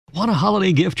Want a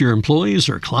holiday gift your employees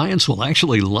or clients will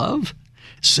actually love?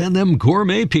 Send them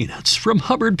gourmet peanuts from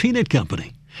Hubbard Peanut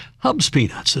Company. Hub's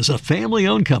Peanuts is a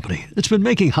family-owned company that's been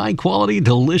making high-quality,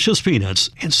 delicious peanuts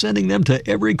and sending them to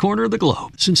every corner of the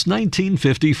globe since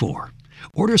 1954.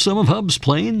 Order some of Hub's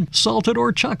plain, salted,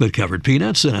 or chocolate-covered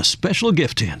peanuts in a special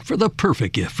gift tin for the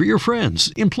perfect gift for your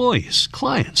friends, employees,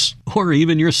 clients, or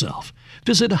even yourself.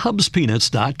 Visit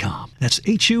hubspeanuts.com. That's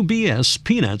HUBS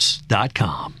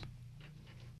peanuts.com.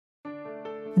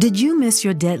 Did you miss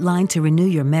your deadline to renew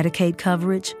your Medicaid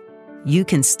coverage? You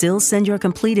can still send your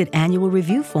completed annual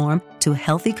review form to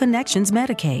Healthy Connections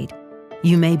Medicaid.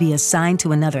 You may be assigned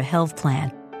to another health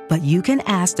plan, but you can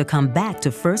ask to come back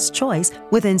to First Choice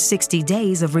within 60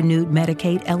 days of renewed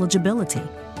Medicaid eligibility.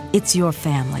 It's your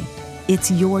family.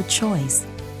 It's your choice.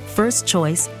 First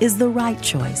Choice is the right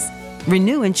choice.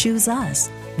 Renew and choose us.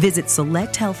 Visit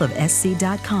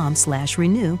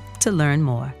selecthealthofsc.com/renew to learn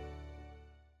more.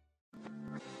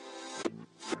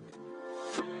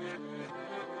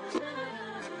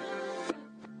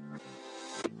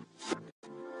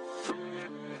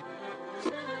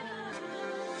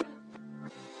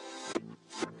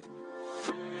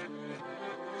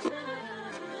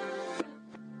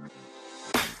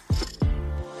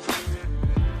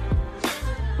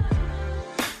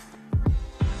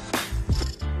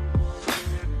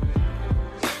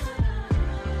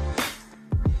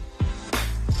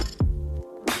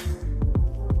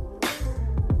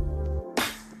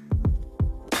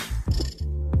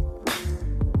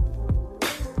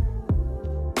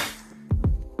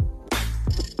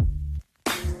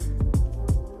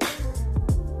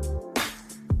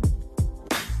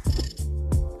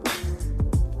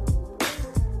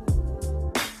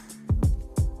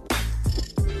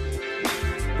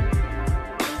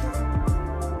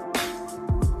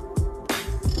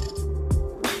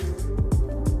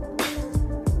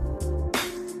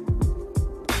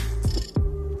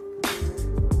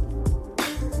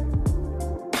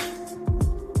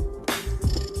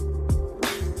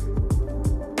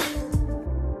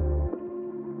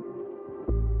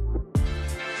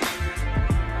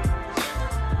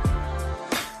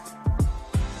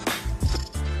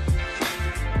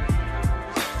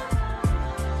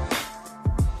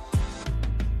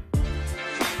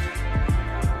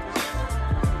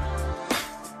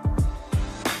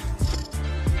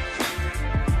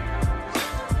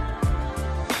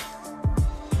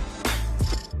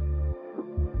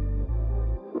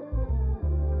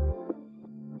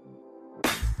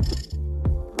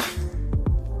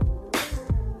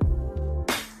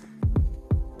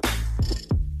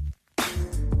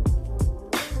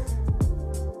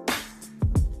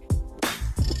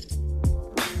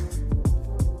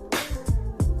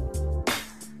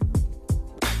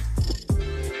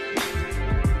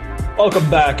 Welcome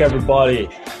back, everybody,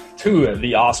 to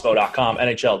the Osmo.com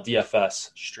NHL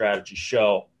DFS Strategy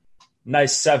Show.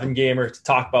 Nice 7-gamer to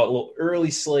talk about. A little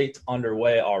early slate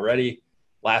underway already.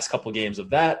 Last couple games of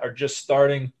that are just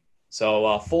starting.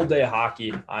 So full day of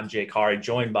hockey. I'm Jake Hari,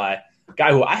 joined by a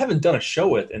guy who I haven't done a show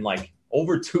with in like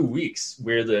over 2 weeks,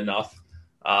 weirdly enough.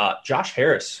 Josh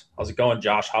Harris. How's it going,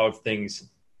 Josh? How have things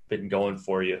been going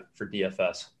for you for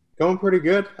DFS? Going pretty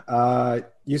good.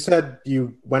 You said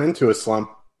you went into a slump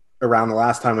around the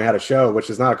last time we had a show, which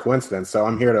is not a coincidence. So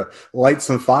I'm here to light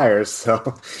some fires. So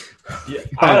yeah,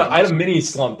 I had a mini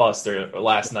slump buster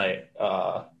last night.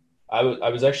 I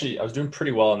was doing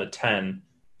pretty well in the 10.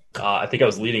 I think I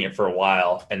was leading it for a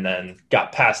while and then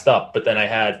got passed up. But then I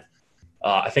had,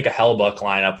 I think a Hellbuck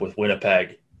lineup with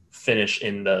Winnipeg finish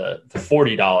in the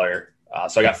 $40.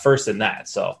 So I got first in that.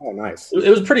 So nice. It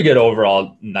was a pretty good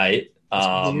overall night.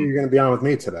 You're going to be on with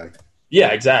me today. Yeah,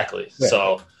 exactly. Yeah.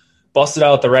 So busted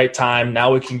out at the right time.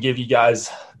 Now we can give you guys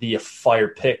the fire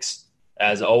picks.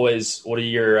 As always, what are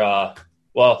your do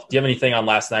you have anything on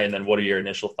last night? And then what are your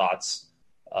initial thoughts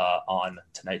on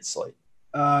tonight's slate?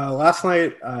 Last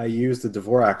night I used the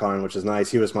Dvorak line, which is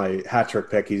nice. He was my hat trick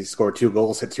pick. He scored 2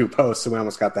 goals, hit 2 posts, so we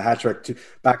almost got the hat trick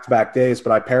back-to-back days.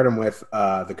 But I paired him with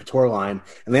the Couture line,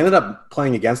 and they ended up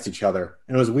playing against each other.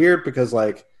 And it was weird because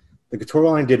like the Couture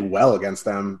line did well against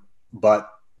them, but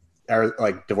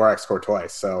like Dvorak scored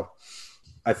twice. So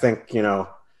I think,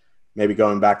 maybe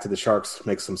going back to the Sharks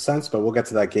makes some sense, but we'll get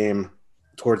to that game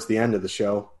towards the end of the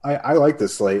show. I like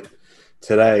this slate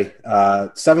today.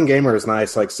 7-gamer is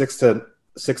nice, like 6 to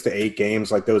 8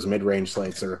 games, like those mid-range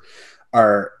slates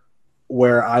are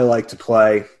where I like to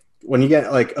play. When you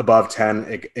get like above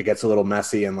 10, it gets a little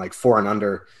messy, and like 4 and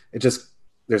under,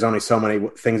 there's only so many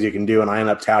things you can do, and I end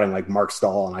up touting like Mark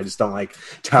Stahl, and I just don't like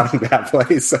touting that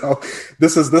play. So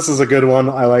this is a good one.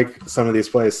 I like some of these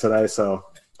plays today, so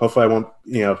hopefully I won't,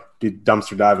 do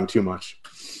dumpster diving too much.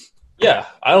 Yeah,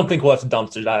 I don't think we'll have to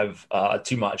dumpster dive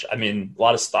too much. I mean, a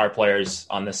lot of star players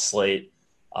on this slate.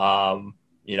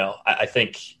 I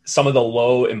think some of the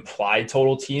low implied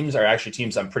total teams are actually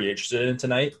teams I'm pretty interested in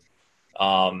tonight.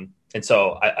 And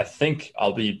so I think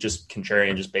I'll be just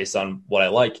contrarian just based on what I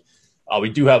like. We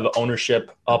do have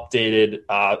ownership updated.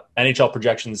 NHL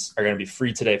projections are going to be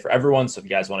free today for everyone. So if you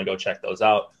guys want to go check those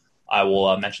out, I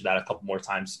will mention that a couple more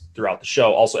times throughout the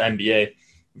show. Also NBA,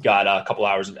 we've got a couple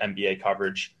hours of NBA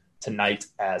coverage tonight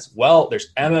as well.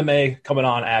 There's MMA coming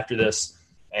on after this.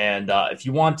 And if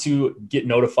you want to get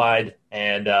notified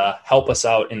and help us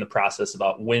out in the process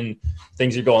about when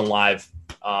things are going live,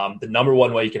 the number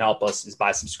one way you can help us is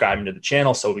by subscribing to the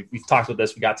channel. So we've talked about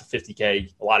this. We got to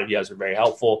 50K. A lot of you guys were very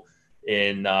helpful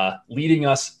in leading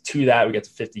us to that. We got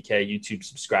to 50K YouTube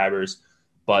subscribers.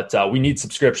 But we need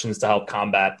subscriptions to help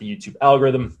combat the YouTube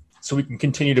algorithm so we can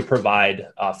continue to provide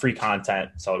free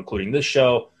content. So including this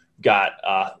show, got,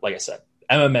 like I said,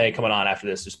 MMA coming on after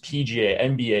this. There's PGA,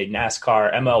 NBA,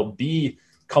 NASCAR, MLB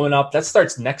coming up. That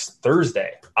starts next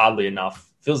Thursday, oddly enough.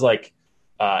 Feels like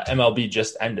MLB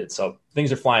just ended. So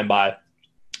things are flying by.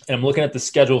 And I'm looking at the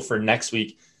schedule for next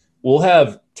week. We'll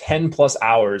have 10 plus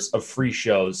hours of free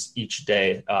shows each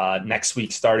day next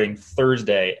week, starting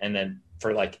Thursday, and then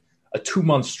for like a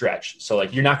 2-month stretch. So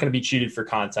like you're not going to be cheated for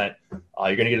content.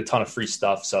 You're going to get a ton of free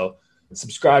stuff. So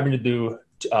subscribing to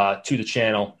the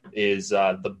channel is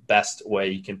the best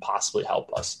way you can possibly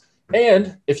help us.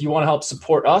 And if you want to help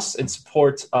support us and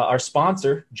support our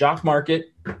sponsor, Jock Market,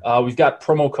 we've got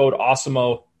promo code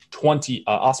AWESEMO20,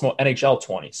 AWESEMO NHL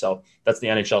 20. So that's the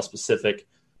NHL specific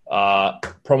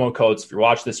promo codes. If you're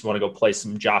watching this, you want to go play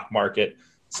some Jock Market.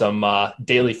 Some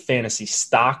daily fantasy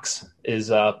stocks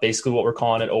is basically what we're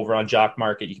calling it over on Jock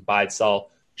Market. You can buy and sell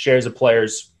shares of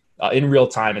players in real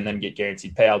time and then get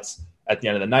guaranteed payouts at the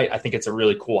end of the night. I think it's a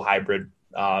really cool hybrid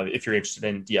if you're interested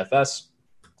in DFS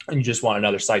and you just want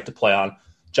another site to play on.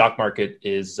 Jock Market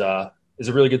is a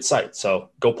really good site. So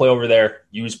go play over there.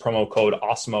 Use promo code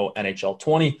AWESEMO NHL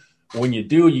 20. When you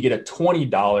do, you get a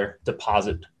 $20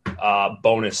 deposit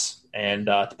bonus. And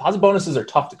deposit bonuses are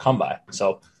tough to come by.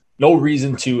 So no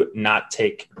reason to not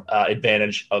take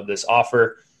advantage of this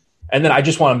offer. And then I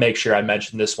just want to make sure I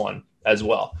mention this one as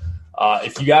well.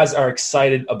 If you guys are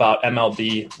excited about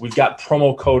MLB, we've got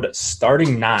promo code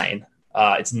starting9.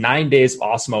 It's 9 days of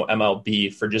Awesemo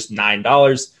MLB for just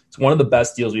 $9. It's one of the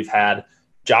best deals we've had.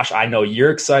 Josh, I know you're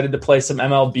excited to play some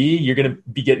MLB. You're going to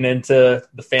be getting into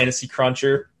the fantasy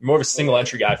cruncher. You're more of a single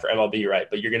entry guy for MLB, right?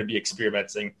 But you're going to be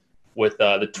experimenting with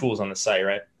the tools on the site,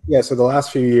 right? Yeah, so the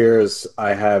last few years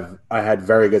I had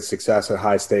very good success at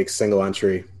high stakes single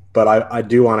entry, but I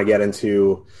do want to get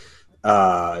into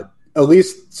at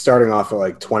least starting off at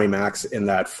like 20 max in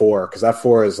that 4, because that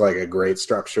 4 is like a great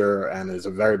structure and is a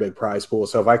very big prize pool.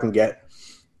 So if I can get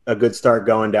a good start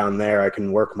going down there, I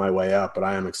can work my way up. But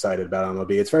I am excited about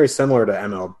MLB. It's very similar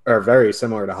to very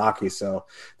similar to hockey. So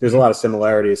there's a lot of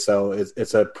similarities. So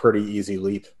it's a pretty easy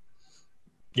leap.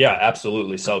 Yeah,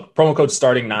 absolutely. So promo code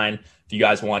starting9. If you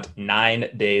guys want 9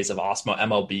 days of Awesemo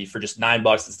MLB for just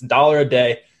 $9, it's $1 a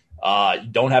day. You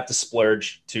don't have to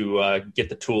splurge to get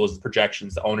the tools, the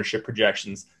projections, the ownership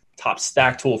projections, top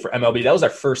stack tool for MLB. That was our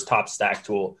first top stack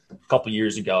tool a couple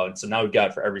years ago. And so now we've got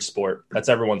it for every sport. That's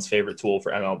everyone's favorite tool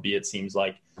for MLB, it seems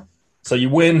like. So you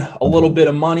win a little bit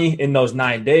of money in those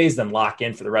 9 days, then lock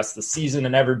in for the rest of the season,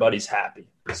 and everybody's happy.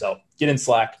 So get in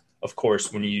Slack, of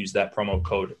course, when you use that promo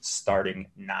code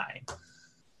starting9.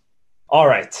 All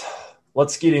right,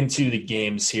 let's get into the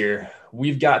games here.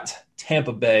 We've got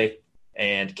Tampa Bay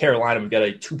and Carolina. We've got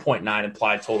a 2.9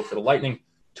 implied total for the Lightning,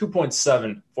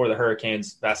 2.7 for the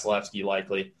Hurricanes. Vasilevsky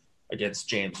likely against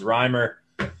James Reimer.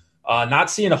 Not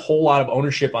seeing a whole lot of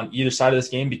ownership on either side of this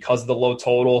game because of the low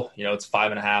total. You know, it's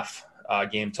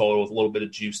 5.5 game total with a little bit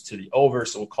of juice to the over,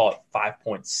 so we'll call it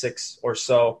 5.6 or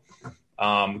so.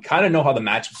 Kind of know how the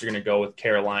matchups are going to go with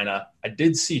Carolina. I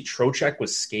did see Trocheck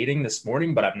was skating this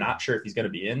morning, but I'm not sure if he's going to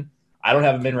be in. I don't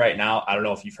have him in right now. I don't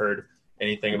know if you've heard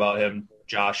anything about him,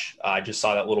 Josh. I just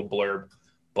saw that little blurb.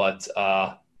 But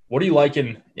what are you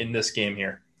liking in this game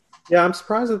here? Yeah, I'm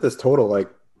surprised at this total. Like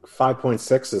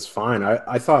 5.6 is fine.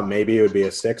 I thought maybe it would be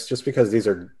a 6 just because these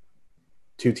are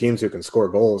two teams who can score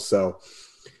goals. So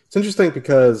it's interesting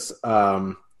because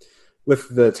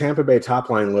with the Tampa Bay top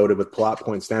line loaded with Palat,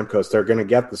 Point, Stamkos, they're going to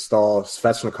get the Stahl,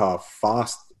 Svechnikov,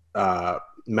 Fost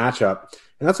matchup.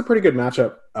 And that's a pretty good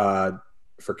matchup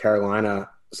for Carolina.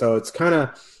 So it's kind of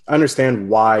 – I understand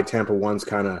why Tampa 1's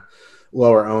kind of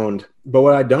lower owned. But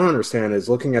what I don't understand is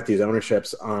looking at these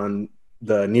ownerships on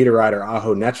the Niederreiter,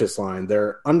 Aho, Netchis line.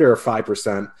 They're under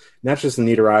 5%. Netchis and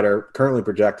Niederreiter currently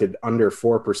projected under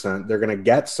 4%. They're going to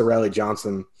get Cirelli,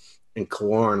 Johnson, in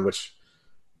Killorn, which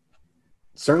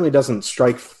certainly doesn't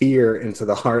strike fear into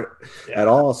the heart at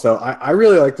all. So I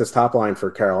really like this top line for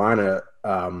Carolina.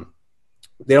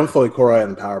 They don't fully correlate in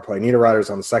the power play. Niederreiter's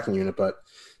on the second unit, but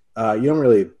you don't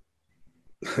really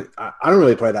 – I don't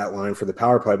really play that line for the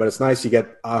power play, but it's nice you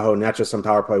get Aho, Netchus on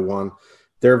power play 1.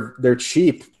 They're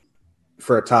cheap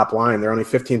for a top line. They're only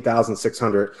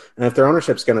 15,600, and if their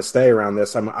ownership's going to stay around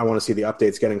this, I want to see the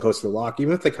updates getting close to the lock.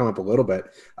 Even if they come up a little bit,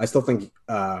 I still think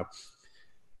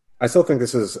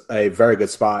this is a very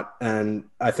good spot, and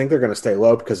I think they're going to stay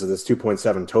low because of this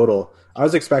 2.7 total. I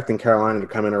was expecting Carolina to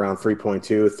come in around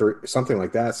 3.2, something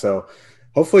like that. So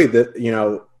hopefully, with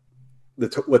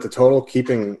the total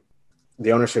keeping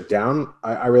the ownership down,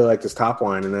 I really like this top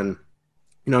line, and then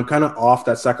I'm kind of off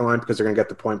that second line because they're going to get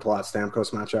the point plot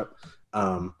Stamkos matchup.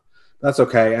 That's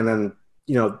okay. And then,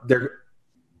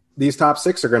 these top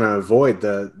 6 are going to avoid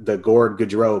the Gord,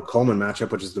 Gaudreau, Coleman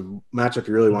matchup, which is the matchup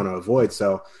you really want to avoid.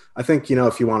 So I think,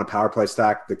 if you want a power play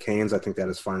stack, the Canes, I think that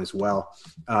is fine as well.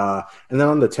 And then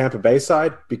on the Tampa Bay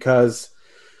side, because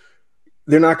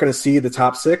they're not going to see the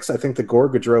top 6, I think the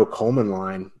Gord, Gaudreau, Coleman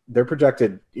line, they're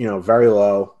projected, very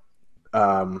low.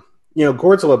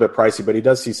 Gord's a little bit pricey, but he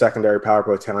does see secondary power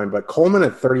play time. But Coleman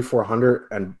at 3,400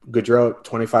 and Gaudreau at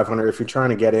 2,500, if you're trying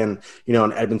to get in,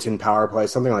 an Edmonton power play,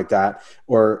 something like that,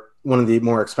 or one of the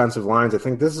more expensive lines, I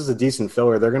think this is a decent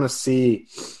filler. They're going to see,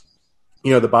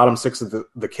 the bottom 6 of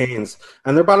the Canes,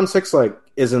 and their bottom 6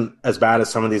 isn't as bad as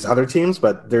some of these other teams,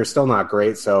 but they're still not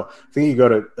great. So I think you go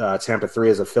to Tampa 3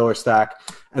 as a filler stack.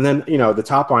 And then, the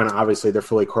top line, obviously, they're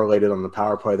fully correlated on the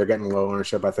power play. They're getting low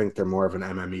ownership. I think they're more of an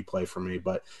MME play for me.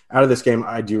 But out of this game,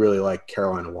 I do really like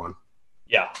Carolina 1.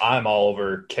 Yeah, I'm all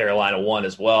over Carolina 1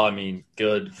 as well. I mean,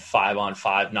 good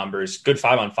 5-on-5 numbers, good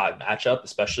 5-on-5 matchup,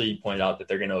 especially you pointed out that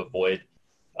they're going to avoid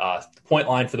the point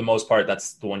line for the most part.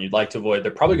 That's the one you'd like to avoid.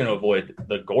 They're probably going to avoid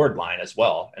the Gord line as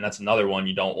well, and that's another one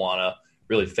you don't want to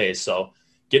really face. So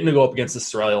getting to go up against the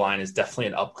Cirelli line is definitely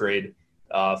an upgrade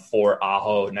for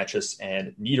Aho, Netchus,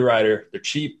 and Niederreiter. They're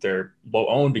cheap. They're low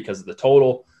owned because of the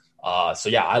total. So,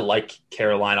 yeah, I like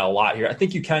Carolina a lot here. I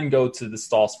think you can go to the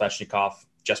Stahl, Svechnikov,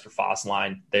 Jesper Foss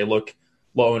line. They look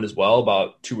low owned as well,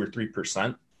 about 2 or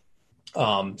 3%. So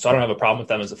I don't have a problem with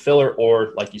them as a filler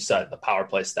or, like you said, the power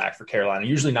play stack for Carolina.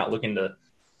 Usually not looking to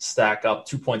stack up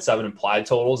 2.7 implied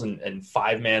totals and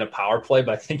 5-man of power play,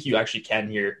 but I think you actually can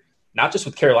here, not just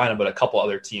with Carolina, but a couple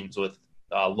other teams with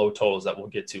low totals that we'll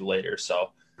get to later.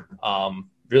 So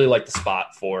really like the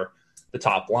spot for the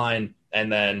top line.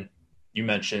 And then you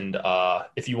mentioned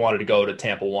if you wanted to go to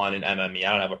Tampa 1 and MME,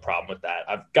 I don't have a problem with that.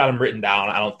 I've got them written down.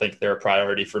 I don't think they're a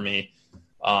priority for me.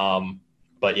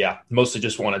 But yeah, mostly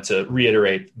just wanted to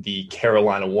reiterate the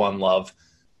Carolina 1 love.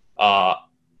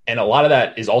 And a lot of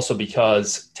that is also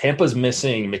because Tampa's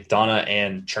missing McDonough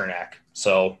and Chernak.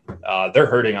 So they're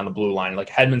hurting on the blue line. Like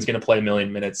Hedman's going to play a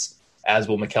million minutes, as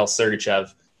will Mikhail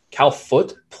Sergachev. Cal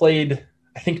Foote played,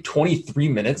 I think, 23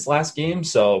 minutes last game.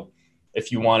 So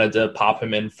if you wanted to pop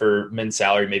him in for min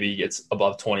salary, maybe he gets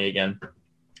above 20 again.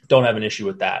 Don't have an issue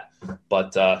with that.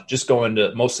 But just going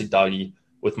to mostly Dougie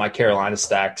with my Carolina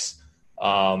stacks.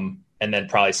 And then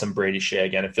probably some Brady Shea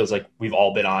again. It feels like we've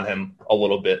all been on him a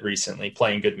little bit recently,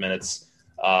 playing good minutes,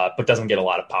 but doesn't get a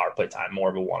lot of power play time, more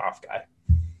of a one-off guy.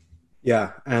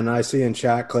 Yeah, and I see in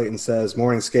chat, Clayton says,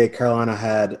 morning skate, Carolina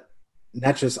had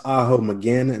Netchus, Aho,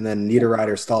 McGinn, and then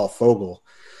Niederreiter, Stahl, Fogel.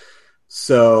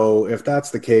 So if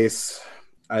that's the case,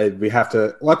 we have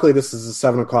to – luckily this is a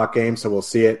 7 o'clock game, so we'll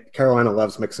see it. Carolina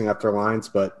loves mixing up their lines,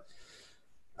 but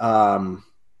I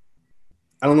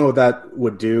don't know what that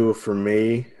would do for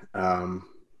me. I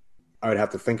would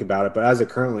have to think about it, but as it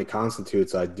currently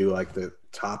constitutes, I do like the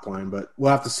top line, but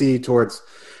we'll have to see towards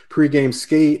pregame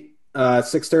skate.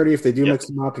 6:30, if they do mix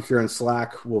them up, if you're in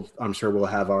Slack, I'm sure we'll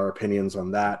have our opinions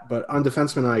on that. But on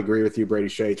defenseman, I agree with you. Brady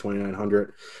Shea,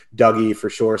 2,900. Dougie, for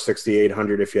sure,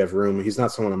 6,800 if you have room. He's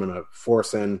not someone I'm going to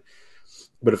force in,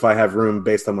 but if I have room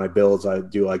based on my builds, I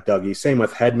do like Dougie. Same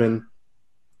with Hedman.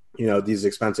 These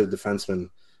expensive defensemen,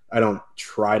 I don't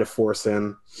try to force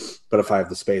in, but if I have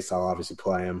the space, I'll obviously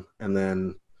play him. And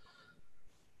then,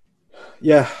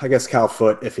 I guess Cal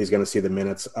Foote if he's going to see the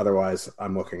minutes. Otherwise,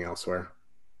 I'm looking elsewhere.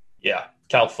 Yeah,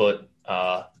 Cal Foote,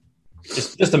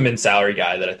 just a min salary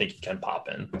guy that I think you can pop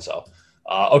in. So,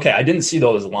 okay, I didn't see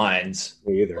those lines.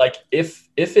 Me either. Like if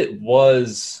it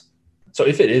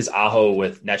is Aho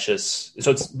with Netchus, so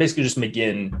it's basically just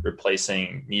McGinn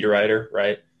replacing Niederreiter,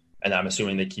 right? And I'm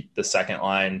assuming they keep the second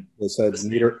line. They said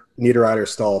Niederreiter,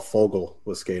 Stahl, Fogel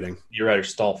was skating. Niederreiter,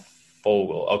 Stahl,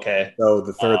 Fogel. Okay. So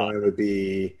the third line would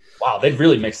be. Wow, they'd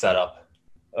really mix that up.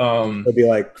 It'd be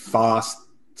like Foss,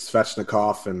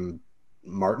 Svechnikov, and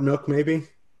Martinook, maybe.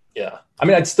 Yeah. I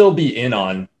mean, I'd still be in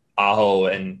on Aho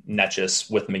and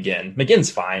Netchus with McGinn. McGinn's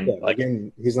fine. Yeah,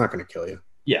 again, he's not going to kill you.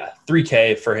 Yeah,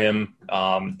 $3K for him.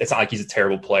 It's not like he's a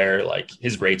terrible player. Like,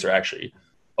 his rates are actually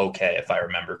okay, if I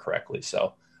remember correctly.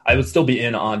 So I would still be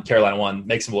in on Carolina 1.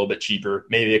 Makes him a little bit cheaper.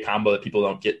 Maybe a combo that people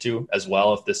don't get to as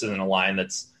well. If this isn't a line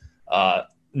that's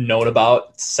known about,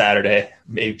 it's Saturday.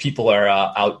 Maybe people are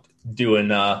out doing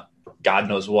God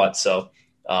knows what. So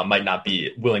might not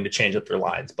be willing to change up their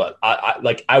lines. But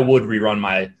I would rerun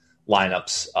my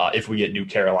lineups if we get new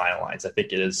Carolina lines. I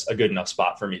think it is a good enough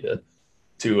spot for me to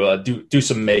do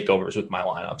some makeovers with my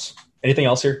lineups. Anything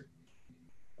else here?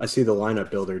 I see the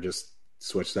lineup builder just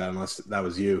switched that, unless that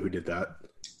was you who did that.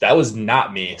 That was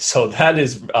not me. So that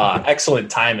is excellent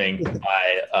timing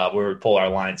by where we pull our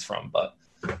lines from. But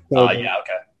yeah,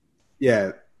 okay.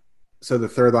 Yeah. So the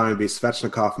third line would be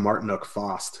Svechnikov, Martinook,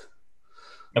 Fost.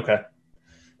 Okay.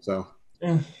 So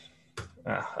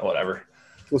whatever.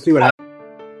 We'll see what happens.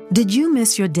 Did you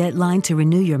miss your deadline to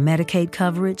renew your Medicaid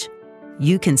coverage?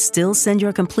 You can still send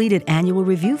your completed annual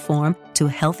review form to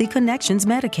Healthy Connections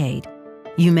Medicaid.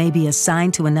 You may be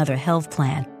assigned to another health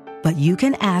plan, but you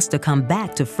can ask to come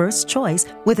back to First Choice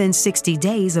within 60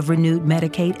 days of renewed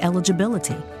Medicaid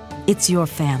eligibility. It's your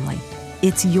family.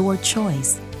 It's your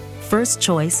choice. First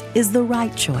Choice is the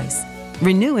right choice.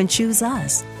 Renew and choose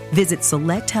us. Visit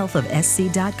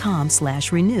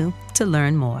selecthealthofsc.com/renew to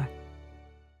learn more.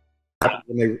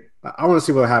 I want to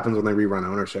see what happens when they rerun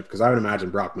ownership, because I would imagine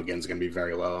Brock McGinn's going to be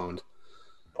very low owned.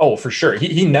 Oh, for sure.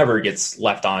 He never gets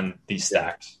left on these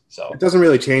stacks. So it doesn't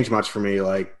really change much for me.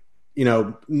 Like,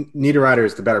 Niederreiter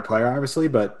is the better player, obviously,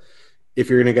 but if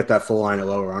you're going to get that full line at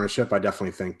lower ownership, I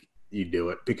definitely think you do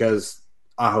it, because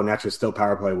Aho Netch is still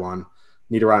power play 1.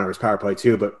 Niederreiter is power play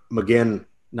 2, but McGinn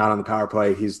not on the power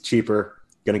play. He's cheaper,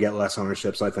 going to get less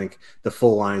ownership. So I think the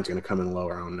full line is going to come in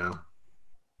lower owned now.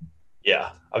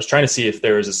 Yeah, I was trying to see if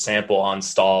there was a sample on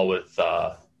Stahl with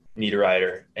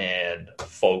Niederreiter and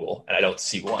Fogle, and I don't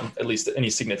see one, at least any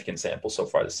significant sample so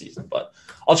far this season. But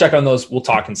I'll check on those. We'll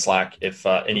talk in Slack if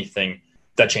anything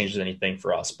that changes anything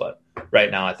for us. But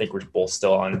right now, I think we're both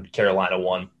still on Carolina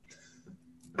 1.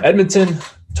 Edmonton,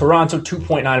 Toronto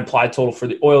 2.9 implied total for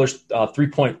the Oilers,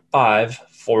 3.5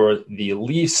 for the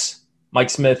Leafs.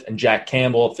 Mike Smith and Jack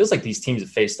Campbell. It feels like these teams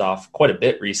have faced off quite a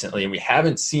bit recently, and we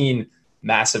haven't seen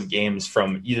massive games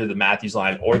from either the Matthews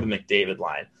line or the McDavid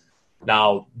line.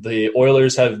 Now, the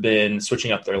Oilers have been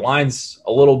switching up their lines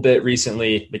a little bit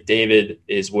recently. McDavid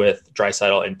is with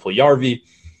Draisaitl and Puljujarvi,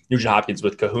 Nugent Hopkins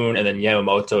with Cahoon, and then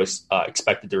Yamamoto is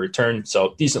expected to return.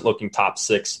 So decent-looking top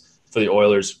 6 for the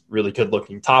Oilers. Really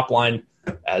good-looking top line,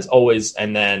 as always.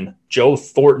 And then Joe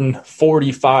Thornton,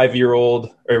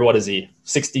 45-year-old, or what is he,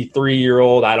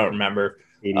 63-year-old? I don't remember.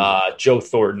 Joe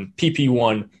Thornton,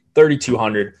 PP1,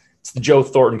 3,200. It's the Joe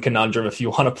Thornton conundrum. If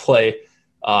you want to play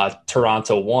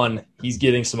Toronto 1, he's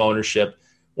getting some ownership.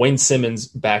 Wayne Simmons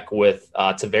back with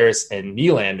Tavares and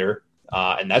Nylander,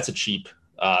 and that's a cheap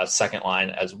second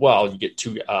line as well. You get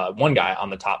one guy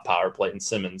on the top power play in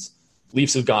Simmons.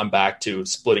 Leafs have gone back to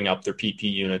splitting up their PP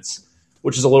units,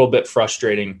 which is a little bit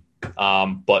frustrating.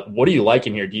 But what do you like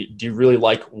in here? Do you really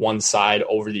like one side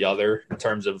over the other in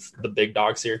terms of the big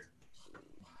dogs here?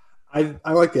 I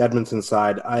like the Edmonton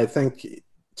side. I think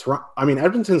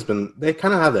Edmonton's they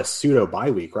kind of have this pseudo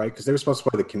bye week, right? Because they were supposed to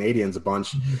play the Canadians a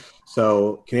bunch. Mm-hmm.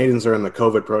 So Canadians are in the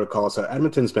COVID protocol. So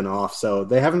Edmonton's been off. So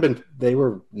they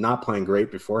were not playing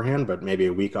great beforehand, but maybe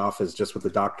a week off is just what the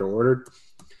doctor ordered.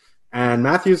 And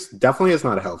Matthews definitely is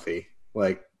not healthy.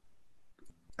 Like,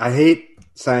 I hate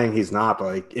saying he's not, but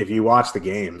like, if you watch the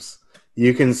games,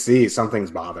 you can see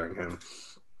something's bothering him.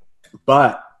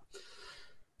 But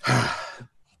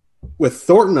with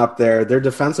Thornton up there, their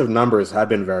defensive numbers have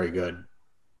been very good.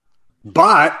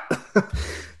 But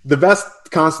the best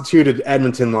constituted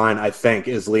Edmonton line, I think,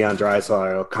 is Leon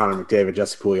Draisaitl, Connor McDavid,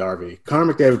 Jesse Puljujarvi.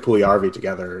 Connor McDavid, Puljujarvi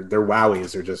together, their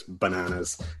wowies are just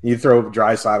bananas. You throw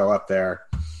Draisaitl up there.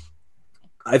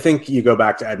 I think you go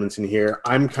back to Edmonton here.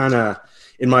 I'm kind of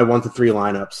in my 1 to 3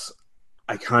 lineups.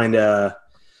 I've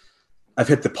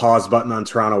hit the pause button on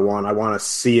Toronto 1. I want to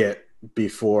see it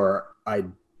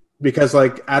because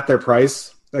like at their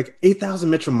price, like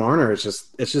 8,000 Mitchell Marner it's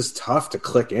just tough to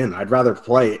click in. I'd rather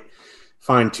find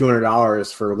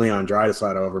 $200 for Leon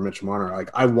Draisaitl over Mitchell Marner. Like,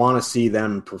 I want to see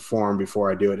them perform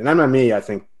before I do it. And MME, I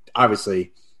think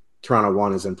obviously Toronto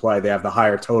 1 is in play. They have the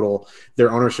higher total.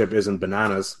 Their ownership isn't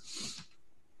bananas.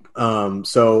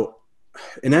 So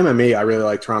in MME, I really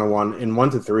like Toronto 1. In 1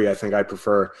 to 3, I think I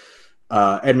prefer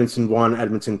Edmonton 1,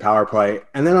 Edmonton power play.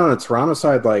 And then on the Toronto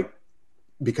side, like,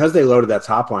 because they loaded that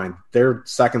top line, their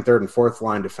second, third, and fourth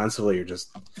line defensively are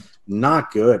just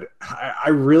not good. I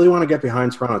really want to get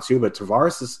behind Toronto too, but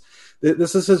Tavares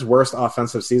this is his worst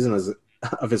offensive season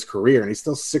of his career, and he's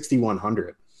still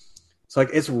 6,100. So, like,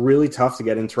 it's really tough to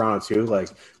get in Toronto, too. Like,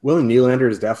 William Nylander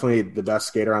is definitely the best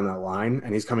skater on that line,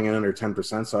 and he's coming in under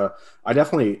 10%. So, I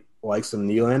definitely like some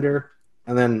Nylander.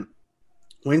 And then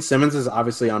Wayne Simmons is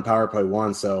obviously on power play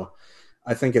 1, so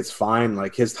I think it's fine.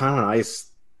 Like, his time on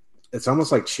ice, it's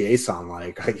almost like Chiasson,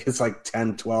 like it's like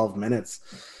 10, 12 minutes.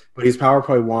 But he's power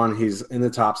play 1. He's in the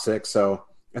top 6, so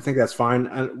I think that's fine.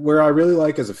 And where I really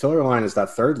like as a filler line is that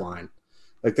third line.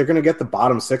 Like, they're going to get the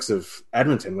bottom 6 of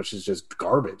Edmonton, which is just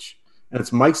garbage. And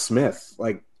it's Mike Smith.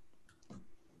 Like,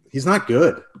 he's not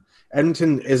good.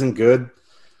 Edmonton isn't good.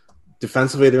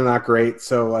 Defensively, they're not great.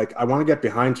 So, like, I want to get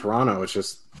behind Toronto. It's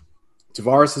just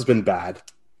Tavares has been bad,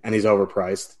 and he's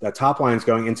overpriced. That top line is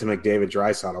going into McDavid,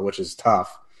 Draisaitl, which is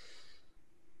tough.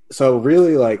 So,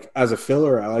 really, like, as a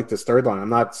filler, I like this third line. I'm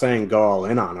not saying go all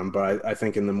in on him, but I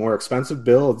think in the more expensive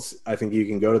builds, I think you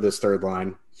can go to this third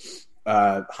line.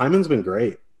 Hyman's been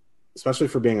great, especially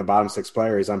for being a bottom 6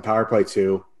 player. He's on power play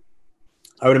 2.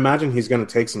 I would imagine he's going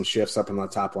to take some shifts up on the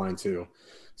top line too.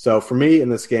 So for me in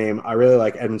this game, I really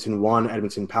like Edmonton 1,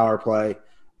 Edmonton power play.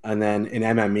 And then in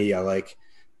MME, I like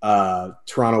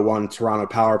Toronto 1, Toronto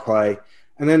power play.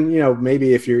 And then,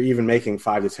 maybe if you're even making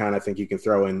 5 to 10, I think you can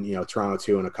throw in, Toronto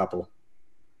 2 and a couple.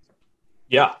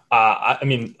 Yeah. I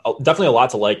mean, definitely a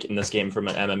lot to like in this game from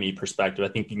an MME perspective. I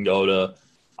think you can go to,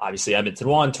 obviously, Edmonton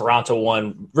 1, Toronto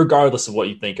 1, regardless of what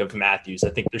you think of Matthews. I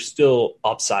think there's still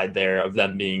upside there of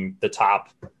them being the top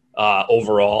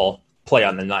overall play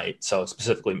on the night. So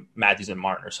specifically Matthews and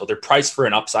Marner. So they're priced for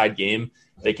an upside game.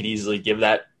 They could easily give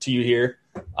that to you here.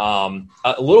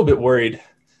 A little bit worried,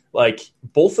 like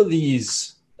both of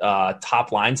these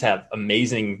top lines have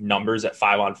amazing numbers at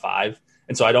 5-on-5.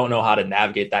 And so I don't know how to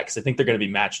navigate that because I think they're going to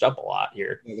be matched up a lot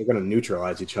here. Yeah, they're going to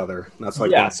neutralize each other. That's like,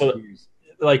 yeah. So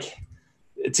like,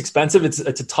 it's expensive. It's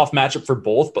a tough matchup for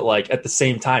both, but like at the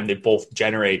same time, they both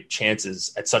generate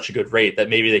chances at such a good rate that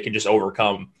maybe they can just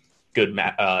overcome good,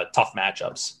 tough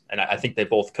matchups. And I think they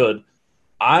both could.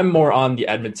 I'm more on the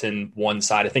Edmonton 1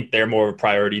 side. I think they're more of a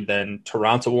priority than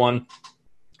Toronto 1.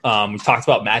 We talked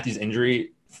about Matthews'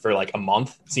 injury for like a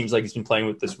month. It seems like he's been playing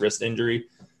with this wrist injury,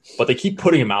 but they keep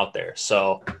putting him out there.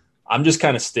 So I'm just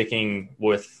kind of sticking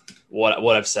with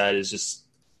what I've said is just,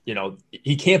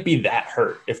 he can't be that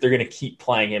hurt if they're going to keep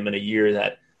playing him in a year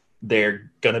that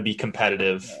they're going to be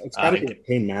competitive. Yeah, it's got to be a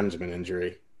pain management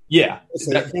injury. Yeah.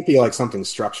 It can't be like something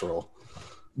structural.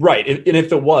 Right. And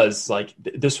if it was, like,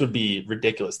 this would be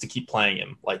ridiculous to keep playing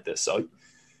him like this. So,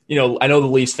 I know the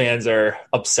Leafs fans are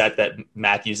upset that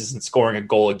Matthews isn't scoring a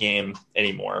goal a game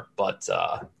anymore, but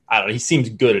I don't know. He seems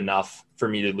good enough for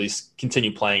me to at least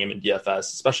continue playing him in DFS,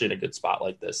 especially in a good spot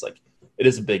like this. Like, it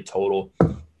is a big total.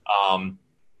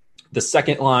 The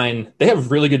second line, they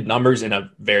have really good numbers in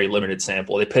a very limited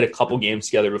sample. They played a couple games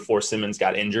together before Simmons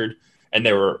got injured, and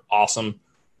they were awesome.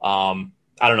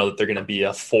 I don't know that they're going to be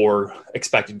a 4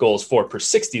 expected goals 4 per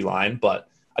 60 line, but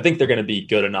I think they're going to be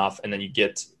good enough. And then you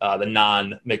get the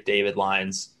non-McDavid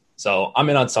lines. So I'm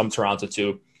in on some Toronto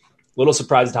too. A little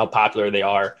surprised at how popular they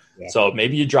are. Yeah. So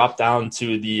maybe you drop down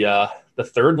to the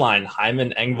third line,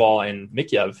 Hyman, Engvall, and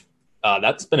Mikheyev.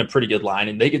 That's been a pretty good line,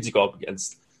 and they get to go up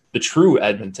against the true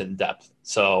Edmonton depth.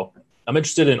 So I'm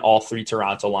interested in all 3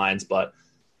 Toronto lines, but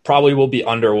probably will be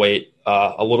underweight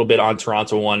a little bit on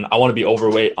Toronto 1. I want to be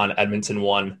overweight on Edmonton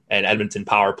 1 and Edmonton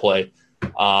power play.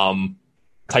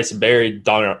 Tyson Barrie,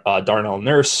 Darnell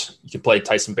Nurse. You can play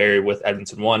Tyson Barrie with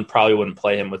Edmonton 1. Probably wouldn't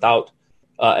play him without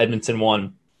Edmonton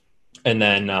 1. And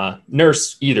then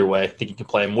Nurse, either way, I think you can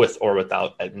play him with or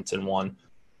without Edmonton 1.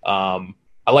 I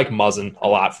like Muzzin a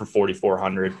lot for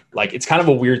 4,400. Like, it's kind of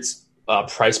a weird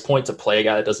price point to play a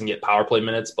guy that doesn't get power play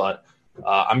minutes, but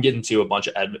I'm getting to a bunch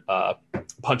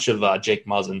of Jake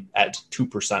Muzzin at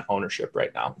 2% ownership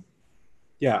right now.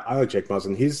 Yeah, I like Jake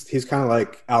Muzzin. He's kind of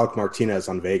like Alec Martinez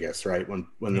on Vegas, right?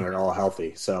 When they're all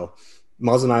healthy. So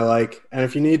Muzzin I like. And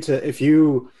if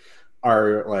you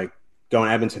are like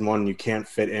going Edmonton 1 and you can't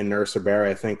fit in Nurse or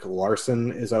Barrie, I think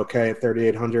Larson is okay at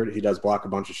 3,800. He does block a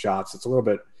bunch of shots. He's a little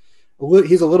bit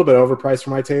overpriced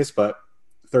for my taste, but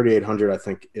 3,800 I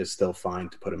think is still fine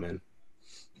to put him in.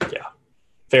 Yeah,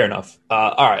 fair enough.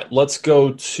 All right, let's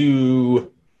go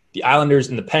to the Islanders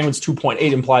and the Penguins.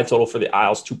 2.8 implied total for the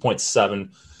Isles,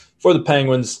 2.7 for the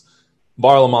Penguins.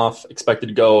 Varlamov expected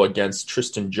to go against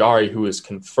Tristan Jarry, who is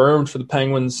confirmed for the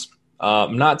Penguins.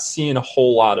 I'm not seeing a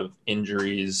whole lot of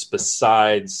injuries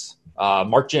besides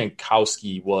Mark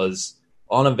Jankowski was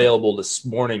unavailable this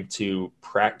morning to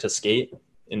practice skate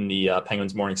in the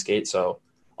Penguins morning skate, so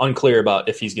unclear about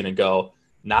if he's going to go.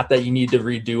 Not that you need to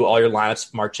redo all your lineups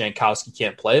if Mark Jankowski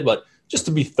can't play, but just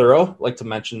to be thorough, like to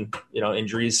mention,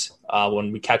 injuries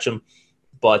when we catch them.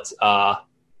 But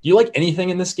do you like anything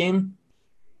in this game?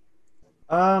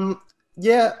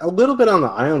 Yeah, a little bit on the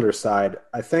Islander side.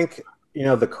 I think,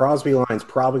 the Crosby line's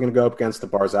probably going to go up against the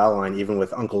Barzal line, even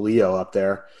with Uncle Leo up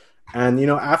there. And,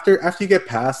 after you get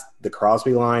past the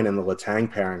Crosby line and the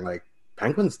Letang pairing, like,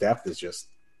 Penguins' depth is just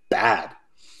bad.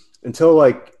 Until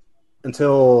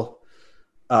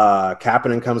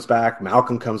Kapanen comes back,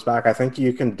 Malcolm comes back, I think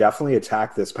you can definitely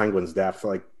attack this Penguins' depth.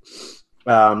 Like,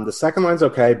 the second line's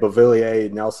okay,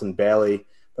 Beauvillier, Nelson, Bailey.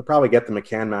 They'll probably get the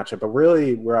McCann matchup, but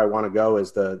really where I want to go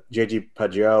is the JG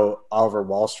Pageau, Oliver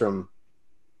Wahlstrom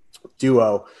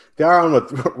duo. They are on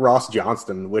with Ross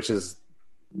Johnston, which is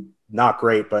not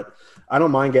great, but I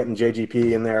don't mind getting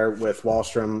JGP in there with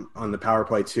Wahlstrom on the power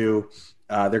play too.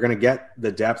 They're going to get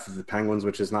the depth of the Penguins,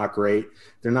 which is not great.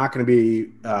 They're not going to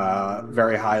be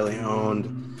very highly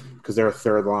owned because they're a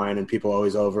third line, and people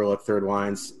always overlook third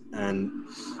lines. And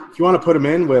if you want to put them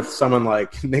in with someone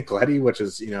like Nick Leddy, which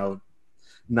is,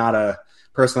 not a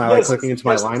person I like clicking into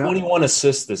my lineup. 21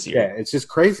 assists this year. Yeah, it's just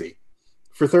crazy.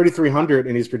 For 3,300,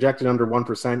 and he's projected under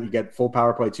 1%, you get full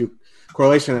power play 2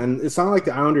 correlation. And it's not like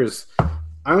the Islanders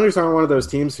aren't one of those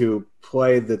teams who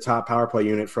play the top power play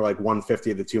unit for like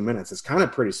 150 of the 2 minutes. It's kind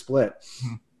of pretty split.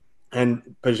 Mm-hmm.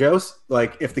 And Pageau's,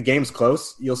 like, if the game's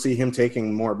close, you'll see him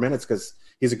taking more minutes because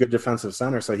he's a good defensive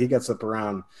center. So he gets up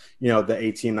around, the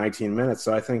 18, 19 minutes.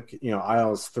 So I think,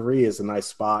 Isles 3 is a nice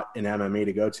spot in MME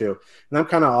to go to. And I'm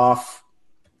kind of off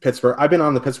Pittsburgh. I've been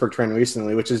on the Pittsburgh train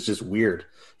recently, which is just weird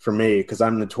for me because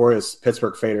I'm notorious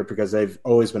Pittsburgh fader because they've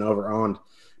always been over-owned.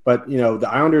 But, the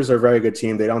Islanders are a very good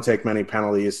team. They don't take many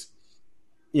penalties.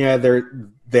 Yeah,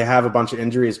 they have a bunch of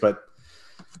injuries, but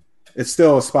it's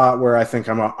still a spot where I think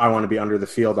I want to be under the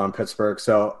field on Pittsburgh.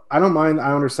 So I don't mind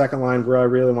Islanders' second line. Where I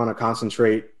really want to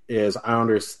concentrate is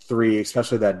Islanders 3,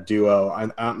 especially that duo.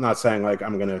 I'm not saying like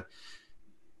I'm going to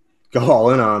go all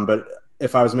in on, but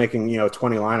if I was making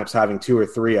 20 lineups, having 2 or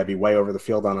 3, I'd be way over the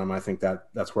field on them. I think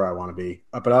that's where I want to be.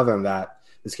 But other than that,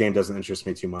 this game doesn't interest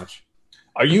me too much.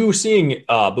 Are you seeing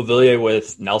Beauvillier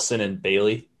with Nelson and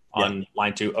Bailey on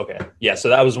line 2? Okay. Yeah, so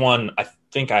that was one. I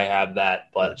think I have that,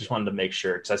 but I just wanted to make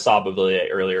sure because I saw Beauvillier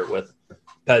earlier with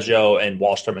Pageau and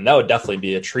Wahlstrom, and that would definitely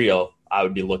be a trio I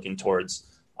would be looking towards.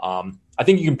 I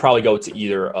think you can probably go to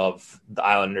either of the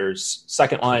Islanders'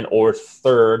 second line or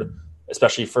third,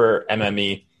 especially for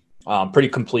MME. Pretty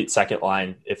complete second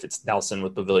line if it's Nelson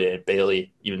with Beauvillier and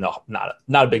Bailey, even though not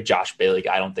a big Josh Bailey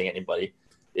guy. I don't think anybody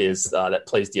is that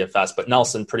plays DFS, but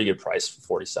Nelson, pretty good price for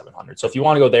 4,700. So if you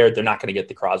want to go there, they're not going to get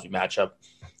the Crosby matchup,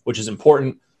 which is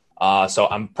important. So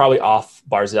I'm probably off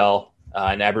Barzal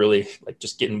and Eberle, like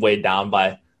just getting weighed down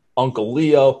by Uncle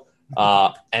Leo.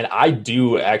 And I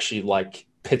do actually like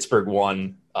Pittsburgh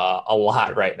 1 a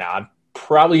lot right now. I'm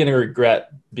probably going to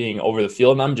regret being over the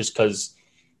field on them just because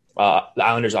the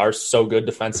Islanders are so good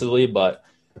defensively. But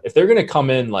if they're going to come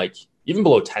in like even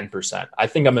below 10%, I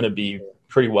think I'm going to be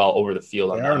pretty well over the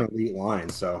field on them. They are an elite line,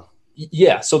 so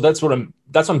yeah. So that's what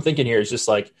I'm thinking here is just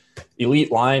like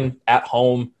elite line at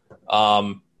home.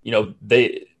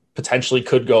 They potentially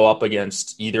could go up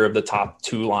against either of the top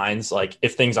 2 lines. Like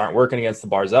if things aren't working against the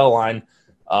Barzal line,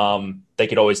 they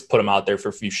could always put them out there for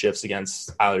a few shifts against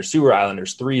Islanders 2 or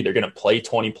Islanders 3. They're going to play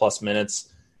 20 plus minutes.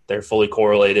 They're fully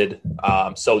correlated.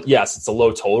 So yes, it's a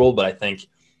low total, but I think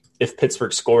if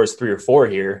Pittsburgh scores 3 or 4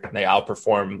 here and they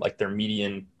outperform like their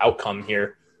median outcome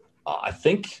here, I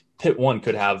think Pitt 1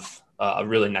 could have a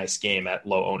really nice game at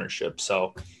low ownership.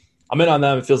 So I'm in on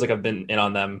them. It feels like I've been in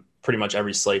on them pretty much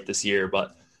every slate this year,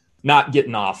 but not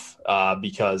getting off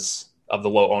because of the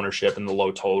low ownership and the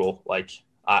low total. Like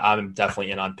I'm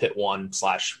definitely in on Pitt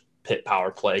 1/Pitt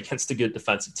power play against a good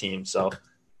defensive team. So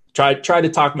try to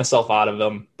talk myself out of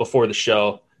them before the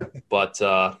show, but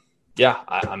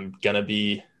I'm gonna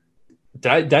be.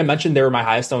 Did I mention they were my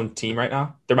highest owned team right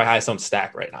now? They're my highest owned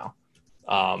stack right now.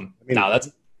 I'm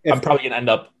probably gonna end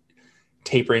up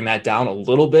tapering that down a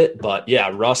little bit, but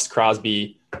yeah, Rust,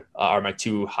 Crosby are my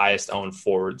 2 highest owned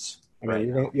forwards.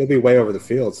 You'll be way over the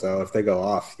field, so if they go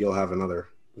off, you'll have another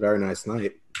very nice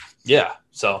night. Yeah,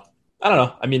 so I don't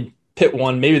know. I mean, Pitt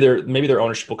 1, maybe their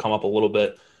ownership will come up a little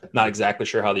bit. Not exactly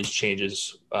sure how these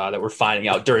changes that we're finding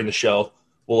out during the show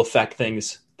will affect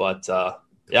things, but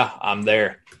I'm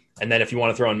there. And then if you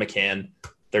want to throw in McCann,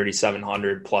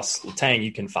 3,700 plus Letang,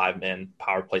 you can 5-man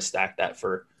power play stack that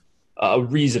for a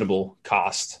reasonable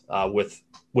cost with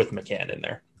McCann in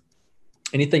there.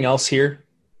 Anything else here?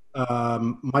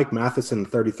 Mike Matheson,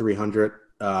 3,300.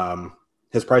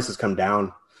 His price has come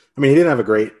down. I mean, he didn't have a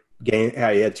great game.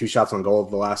 Yeah, he had 2 shots on goal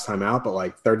the last time out, but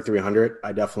like 3,300,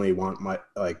 I definitely want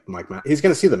Mike Matt. He's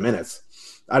going to see the minutes.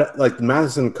 Like the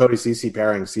Matheson-Cody Ceci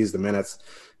pairing sees the minutes.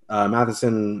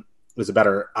 Matheson was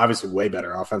obviously way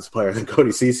better offensive player than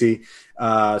Cody Ceci.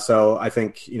 So I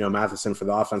think, Matheson for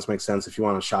the offense makes sense. If you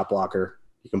want a shot blocker,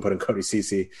 you can put in Cody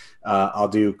Ceci. I'll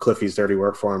do Cliffy's dirty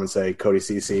work for him and say Cody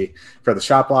Ceci for the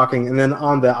shot blocking. And then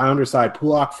on the Islander side,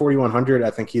 Pulak 4,100.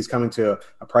 I think he's coming to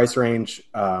a price range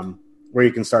where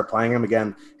you can start playing him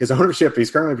again. His ownership,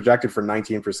 he's currently projected for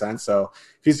 19%. So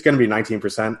if he's going to be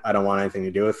 19%, I don't want anything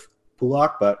to do with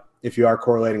Pulak. But if you are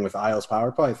correlating with Isles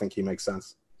power play, I think he makes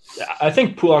sense. Yeah, I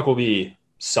think Pulak will be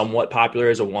somewhat popular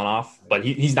as a one-off, but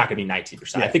he's not going to be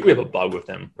 19%. Yeah. I think we have a bug with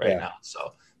him right now.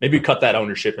 So maybe cut that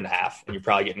ownership in half, and you're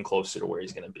probably getting closer to where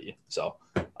he's going to be. So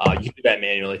you can do that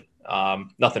manually.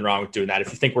 Nothing wrong with doing that. If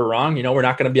you think we're wrong, we're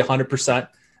not going to be 100%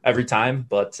 every time.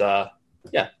 But,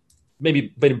 maybe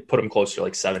put him closer to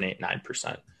like 7, 8, 9%.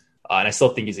 And I still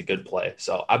think he's a good play.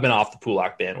 So I've been off the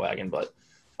Pulak bandwagon, but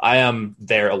I am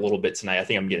there a little bit tonight. I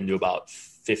think I'm getting to about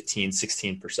 15,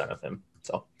 16% of him.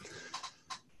 So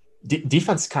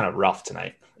defense is kind of rough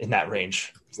tonight in that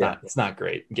range. It's not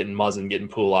great. Getting Muzzin, getting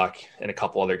Pulak, and a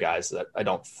couple other guys that I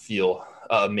don't feel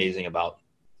amazing about.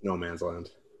 No man's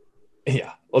land.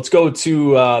 Yeah. Let's go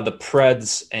to the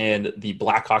Preds and the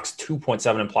Blackhawks.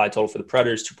 2.7 implied total for the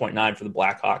Predators, 2.9 for the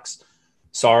Blackhawks.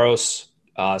 Saros,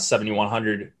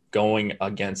 7,100 going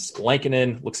against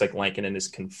Lankinen. Looks like Lankinen is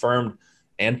confirmed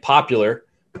and popular.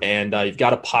 And you've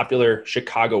got a popular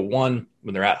Chicago 1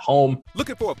 when they're at home.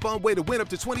 Looking for a fun way to win up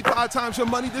to 25 times your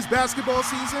money this basketball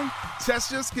season?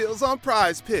 Test your skills on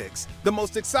Prize Picks, the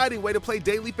most exciting way to play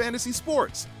daily fantasy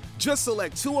sports. Just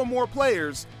select 2 or more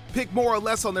players, pick more or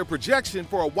less on their projection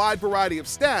for a wide variety of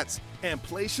stats, and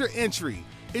place your entry.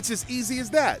 It's as easy as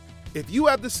that. If you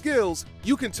have the skills,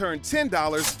 you can turn $10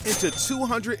 into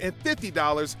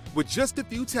 $250 with just a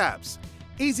few taps.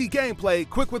 Easy gameplay,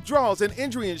 quick withdrawals, and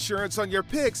injury insurance on your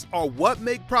picks are what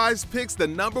make Prize Picks the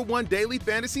 #1 daily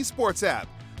fantasy sports app.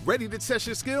 Ready to test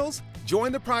your skills?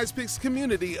 Join the Prize Picks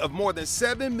community of more than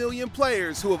 7 million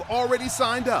players who have already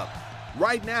signed up.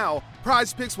 Right now,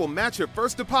 Prize Picks will match your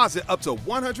first deposit up to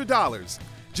 $100.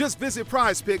 Just visit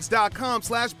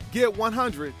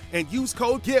prizepicks.com/get100 and use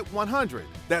code GET100.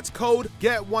 That's code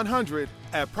GET100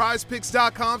 at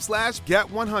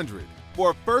prizepicks.com/get100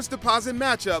 for a first deposit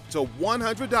match up to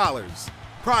 $100.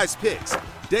 Prize Picks,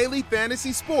 daily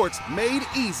fantasy sports made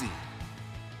easy.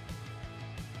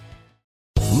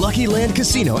 Lucky Land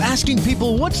Casino, asking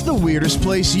people, what's the weirdest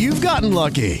place you've gotten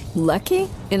lucky? Lucky?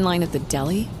 In line at the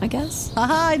deli, I guess?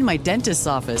 Aha, in my dentist's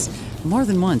office. More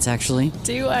than once, actually.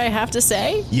 Do I have to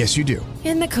say? Yes, you do.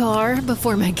 In the car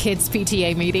before my kids'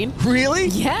 PTA meeting. Really?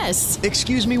 Yes.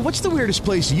 Excuse me, what's the weirdest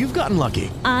place you've gotten lucky?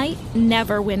 I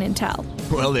never win and tell.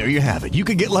 Well, there you have it. You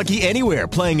can get lucky anywhere,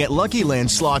 playing at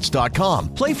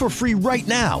LuckyLandSlots.com. Play for free right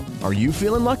now. Are you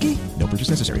feeling lucky? No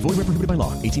purchase necessary. Void where prohibited by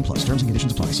law. 18+. Terms and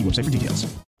conditions apply. See website for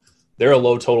details. They're a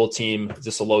low total team. Is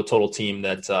this a low total team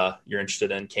that you're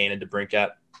interested in, Kane and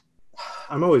DeBrincat?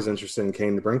 I'm always interested in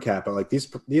Kane DeBrincat, but like these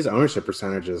ownership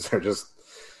percentages are just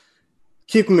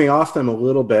keeping me off them a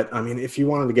little bit. I mean, if you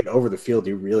wanted to get over the field,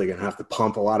 you're really going to have to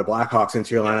pump a lot of Blackhawks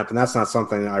into your lineup, and that's not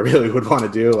something I really would want to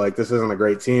do. Like, this isn't a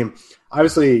great team.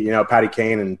 Obviously, Patty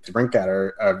Kane and DeBrincat are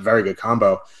a very good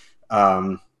combo,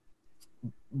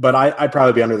 but I'd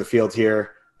probably be under the field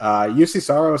here. UC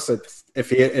Saros,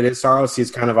 if it is Saros,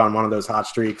 he's kind of on one of those hot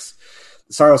streaks.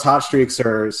 Saros hot streaks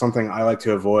are something I like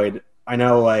to avoid. I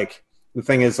know, like, the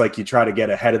thing is, like, you try to get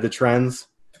ahead of the trends,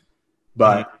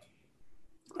 but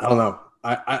I don't know.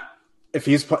 If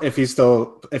he's going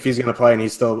to play and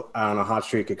he's still on a hot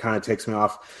streak, it kind of takes me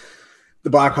off the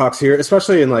Blackhawks here,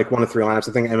 especially in like 1 of 3 lineups.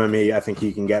 I think MME, I think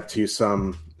he can get to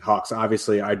some Hawks.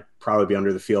 Obviously, I'd probably be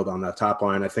under the field on that top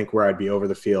line. I think where I'd be over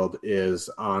the field is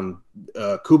on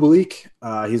Kubalik.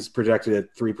 He's projected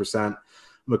at 3%.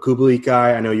 I'm a Kubalik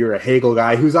guy. I know you're a Hagel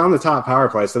guy who's on the top power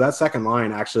play. So that second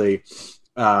line actually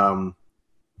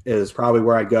is probably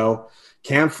where I'd go.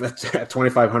 Kampf at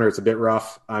 2,500, it's a bit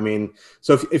rough. I mean,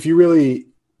 so if you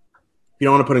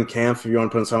don't want to put in Kampf, if you want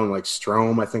to put in someone like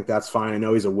Strome, I think that's fine. I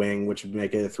know he's a wing, which would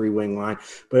make it a 3-wing line,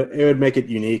 but it would make it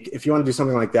unique. If you want to do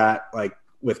something like that, like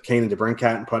with Kane and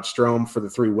DeBrincat and put Strome for the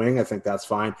 3-wing, I think that's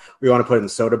fine. Or you want to put in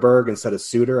Soderberg instead of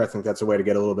Suter, I think that's a way to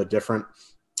get a little bit different.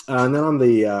 And then on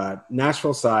the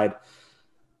Nashville side,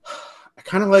 I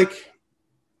kind of like –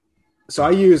 so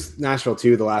I used Nashville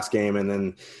 2 the last game, and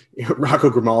then Rocco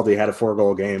Grimaldi had a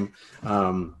 4-goal game.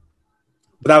 But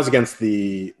that was against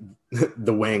the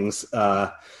Wings.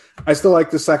 I still like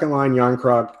the second line,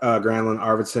 Jarnkrok, Granlund,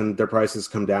 Arvidsson. Their prices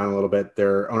come down a little bit.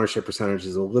 Their ownership percentage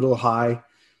is a little high.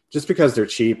 just because they're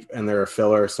cheap and they're a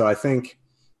filler. So I think,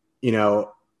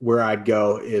 where I'd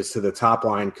go is to the top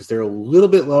line because they're a little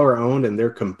bit lower owned and they're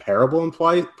comparable in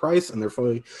price and they're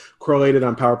fully correlated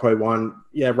on Power Play 1.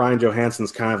 Yeah, Ryan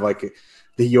Johansson's kind of like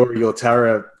the Yori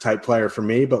Yotera type player for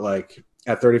me, but like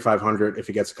at 3,500, if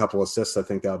he gets a couple assists, I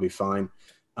think that'll be fine.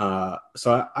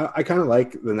 So I kind of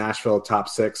like the Nashville top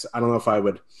 6. I don't know if I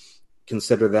would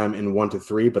consider them in 1 to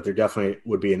 3, but there definitely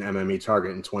would be an MME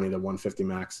target in 20 to 150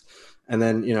 max. And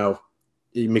then,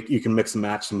 you can mix and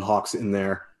match some Hawks in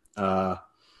there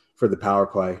for the power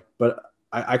play. But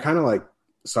I kind of like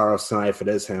Saros tonight if it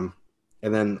is him.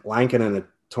 And then Lankinen at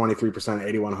 23%,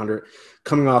 8,100,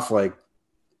 coming off like,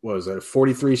 what was it, a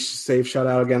 43 save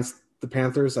shutout against the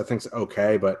Panthers? I think it's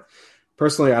okay. But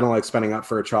personally, I don't like spending up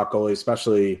for a chalk goalie,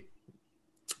 especially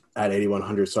at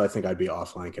 8,100. So I think I'd be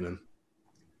off Lankinen.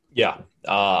 Yeah,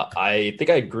 I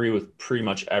think I agree with pretty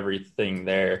much everything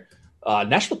there.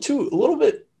 Nashville, too, a little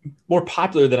bit more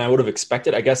popular than I would have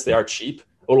expected. I guess they are cheap.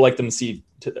 I would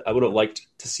have liked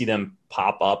to see them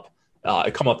pop up,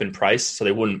 come up in price, so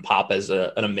they wouldn't pop as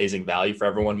an amazing value for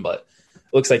everyone. But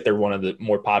it looks like they're one of the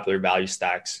more popular value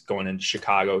stacks going into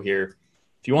Chicago here.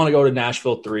 If you want to go to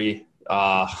Nashville 3,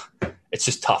 it's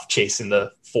just tough chasing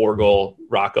the 4-goal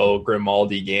Rocco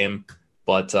Grimaldi game.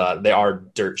 But they are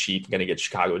dirt cheap, going to get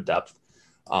Chicago depth.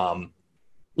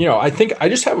 I think I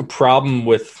just have a problem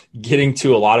with getting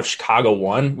to a lot of Chicago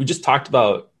 1. We just talked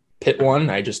about Pitt 1.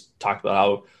 I just talked about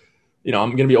how, I'm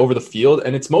going to be over the field.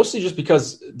 And it's mostly just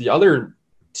because the other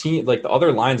team, like the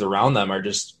other lines around them are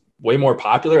just way more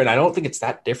popular. And I don't think it's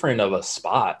that different of a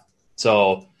spot.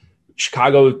 So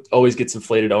Chicago always gets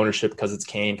inflated ownership because it's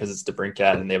Kane, because it's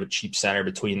DeBrincat, and they have a cheap center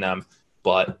between them.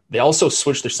 But they also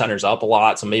switch their centers up a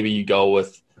lot. So maybe you go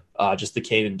with just the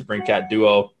Kane and DeBrincat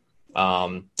duo.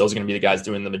 Those are going to be the guys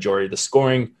doing the majority of the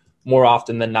scoring more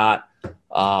often than not.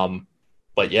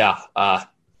 But yeah,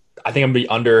 I think I'm going to be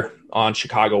under on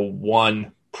Chicago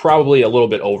 1, probably a little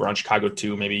bit over on Chicago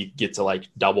 2, maybe get to like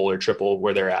double or triple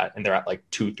where they're at. And they're at like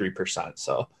 2-3%.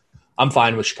 So I'm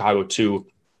fine with Chicago 2.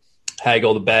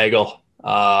 Hagel the Bagel,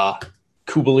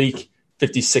 Kubalik,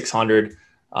 5,600.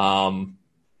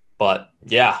 But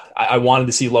yeah, I wanted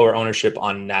to see lower ownership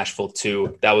on Nashville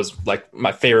too. That was like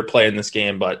my favorite play in this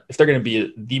game. But if they're going to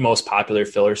be the most popular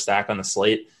filler stack on the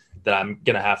slate, then I'm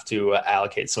going to have to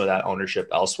allocate some of that ownership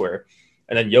elsewhere.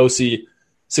 And then Yossi,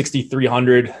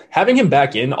 6,300. Having him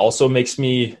back in also makes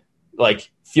me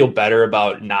like feel better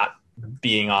about not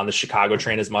being on the Chicago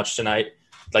train as much tonight.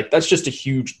 Like that's just a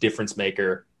huge difference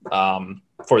maker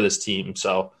for this team.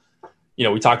 So,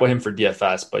 we talk about him for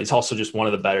DFS, but he's also just one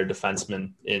of the better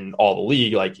defensemen in all the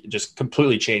league. Like it just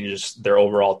completely changes their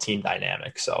overall team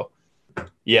dynamic. So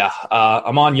yeah,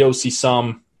 I'm on Yossi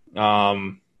some.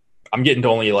 I'm getting to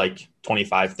only like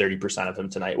 25-30% of him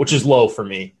tonight, which is low for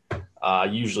me.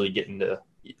 Usually getting to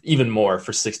even more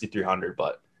for 6,300,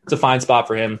 but it's a fine spot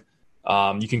for him.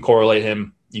 You can correlate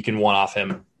him. You can one-off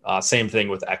him. Same thing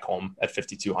with Ekholm at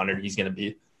 5,200. He's going to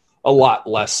be a lot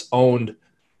less owned.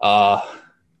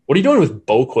 What are you doing with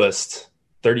Boquist,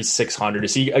 3,600?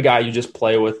 Is he a guy you just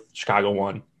play with Chicago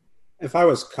 1? If I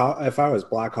was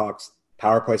Blackhawks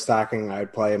power play stacking,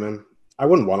 I'd play him in. I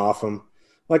wouldn't one-off him.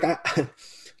 Like I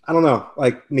don't know.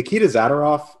 Like Nikita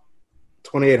Zadorov,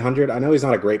 2,800. I know he's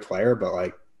not a great player, but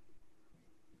like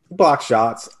block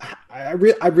shots. I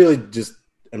really just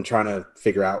am trying to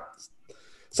figure out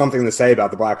something to say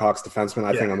about the Blackhawks defensemen.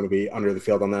 I think I'm going to be under the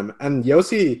field on them. And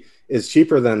Yossi is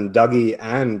cheaper than Dougie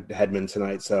and Hedman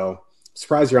tonight. So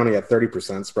surprised you're only at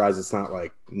 30%. Surprised it's not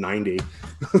like 90.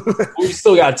 We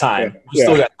still got time.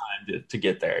 Still got time to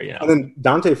get there. And then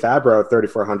Dante Fabro at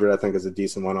 3,400, I think is a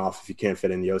decent one-off if you can't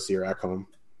fit in Yossi or Ekholm.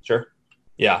 Sure.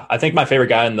 Yeah. I think my favorite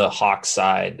guy on the Hawks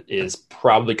side is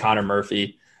probably Connor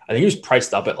Murphy. I think he was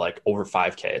priced up at like over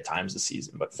 5K at times this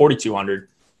season, but 4,200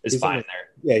 is fine there.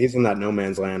 Yeah, he's in that no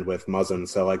man's land with Muzzin.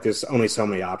 So like there's only so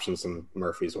many options, and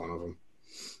Murphy's one of them.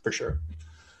 For sure.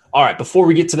 All right, before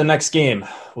we get to the next game,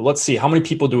 let's see. How many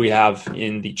people do we have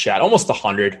in the chat? Almost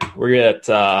 100. We're at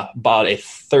about a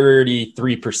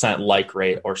 33% like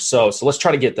rate or so. So let's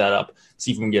try to get that up,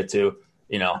 see if we can get to,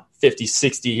 50,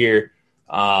 60 here.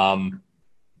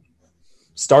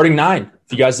 Starting 9.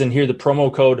 If you guys didn't hear the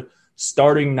promo code,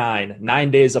 starting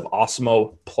 9 days of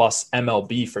Awesemo plus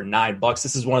MLB for $9.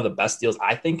 This is one of the best deals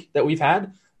I think that we've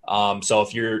had. So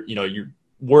if you're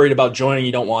worried about joining,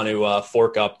 you don't want to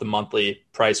fork up the monthly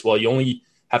price. Well, you only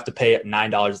have to pay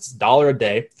 $9. It's $1 a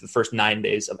day for the first 9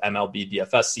 days of MLB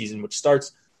DFS season, which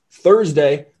starts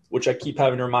Thursday, which I keep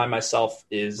having to remind myself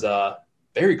is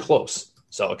very close.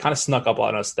 So it kind of snuck up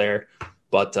on us there.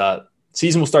 But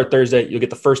Season will start Thursday. You'll get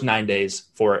the first 9 days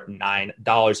for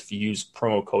 $9 if you use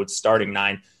promo code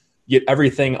starting9. You get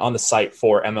everything on the site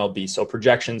for MLB. So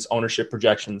projections, ownership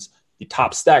projections, the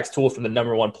top stacks tool from the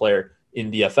number one player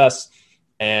in DFS.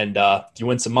 And if you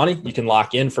win some money, you can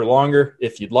lock in for longer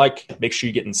if you'd like. Make sure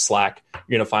you get in Slack.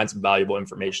 You're going to find some valuable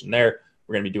information there.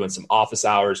 We're going to be doing some office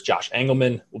hours. Josh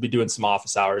Engelman will be doing some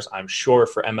office hours, I'm sure,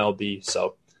 for MLB.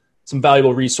 So some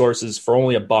valuable resources for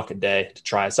only $1 a day to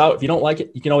try us out. If you don't like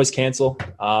it, you can always cancel.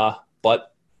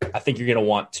 But I think you're going to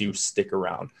want to stick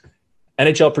around.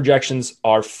 NHL projections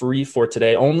are free for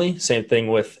today only. Same thing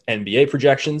with NBA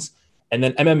projections. And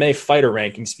then MMA fighter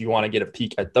rankings, if you want to get a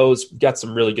peek at those. We've got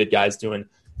some really good guys doing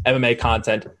MMA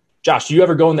content. Josh, do you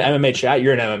ever go in the MMA chat?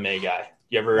 You're an MMA guy.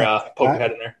 You ever poke your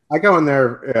head in there? I go in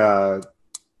there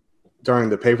during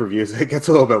the pay-per-views. It gets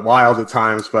a little bit wild at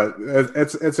times, but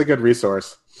it's a good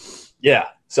resource. Yeah.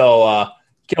 So you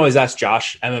can always ask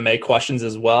Josh MMA questions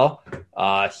as well.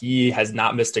 He has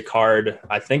not missed a card,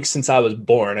 I think, since I was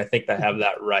born. I think I have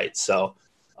that right. So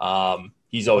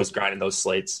he's always grinding those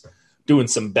slates, doing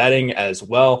some betting as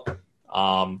well.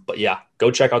 But yeah,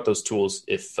 go check out those tools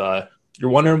if you're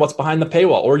wondering what's behind the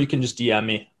paywall, or you can just DM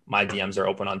me. My DMs are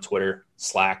open on Twitter,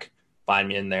 Slack. Find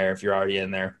me in there if you're already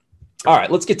in there. All right,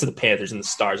 let's get to the Panthers and the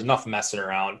Stars. Enough messing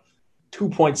around.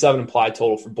 2.7 implied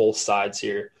total for both sides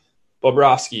here.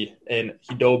 Bobrovsky and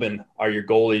Hudobin are your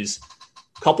goalies.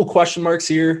 Couple question marks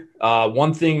here.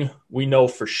 One thing we know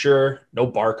for sure,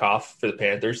 no Barkov for the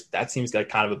Panthers. That seems like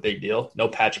kind of a big deal. No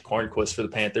Patrick Hornquist for the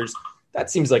Panthers.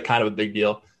 That seems like kind of a big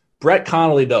deal. Brett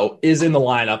Connolly, though, is in the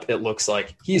lineup, it looks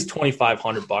like. He's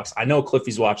 $2,500. I know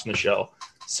Cliffy's watching the show.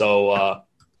 So,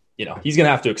 he's going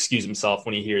to have to excuse himself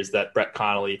when he hears that Brett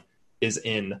Connolly is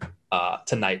in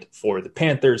tonight for the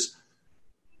Panthers.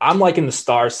 I'm liking the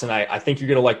Stars tonight. I think you're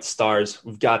going to like the Stars.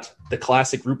 We've got the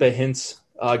classic Rupe Hintz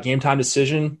game time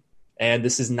decision, and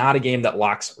this is not a game that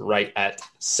locks right at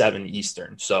 7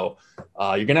 Eastern. So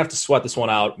you're going to have to sweat this one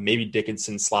out. Maybe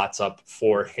Dickinson slots up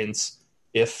for Hintz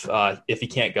if he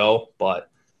can't go,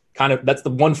 but kind of that's the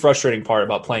one frustrating part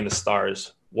about playing the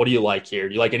Stars. What do you like here?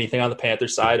 Do you like anything on the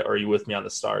Panthers side, or are you with me on the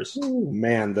Stars? Ooh,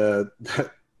 man, the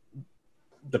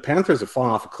Panthers have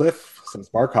fallen off a cliff since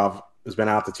Barkov has been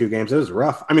out the 2 games. It was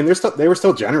rough. I mean, they were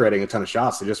still generating a ton of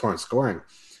shots. They just weren't scoring.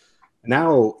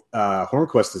 Now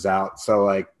Hornquist is out.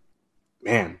 So,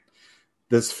 man,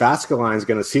 this Fasca line is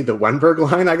going to see the Wenberg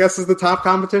line, I guess, is the top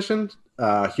competition.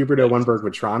 Huberdeau, Wenberg,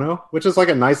 Vetrano, which is like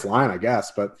a nice line, I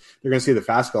guess. But they're going to see the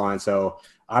Fasca line. So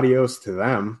adios to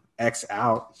them. X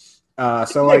out.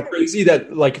 So crazy that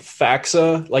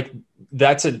Faxa,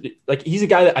 he's a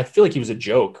guy that I feel like he was a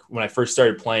joke when I first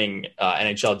started playing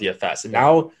NHL DFS. And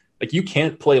now you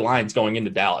can't play lines going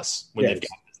into Dallas when they've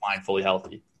got this line fully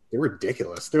healthy. They're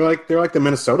ridiculous. They're like the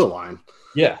Minnesota line.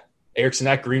 Yeah.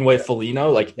 Eriksson, Greenway,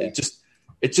 Foligno.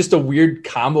 It's just a weird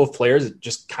combo of players. It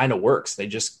just kind of works. They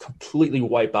just completely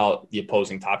wipe out the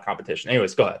opposing top competition.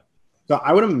 Anyways, go ahead. So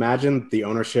I would imagine the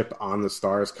ownership on the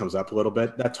Stars comes up a little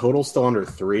bit. That total's still under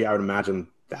 3. I would imagine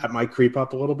that might creep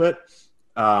up a little bit.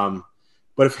 But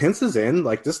if Hintz is in,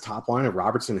 this top line of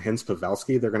Robertson, Hintz,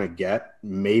 Pavelski, they're going to get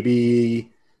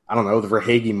maybe, I don't know, the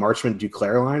Verhaeghe, Marchment,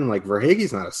 Duclair line.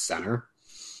 Verhaeghe's not a center.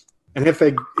 And if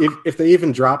they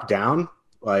even drop down,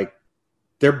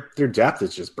 their depth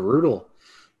is just brutal.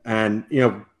 And,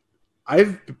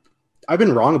 I've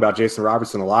been wrong about Jason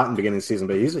Robertson a lot in the beginning of the season,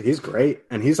 but he's great,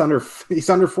 and he's under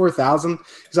 4,000.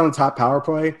 He's on the top power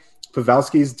play.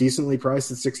 Pavelski's decently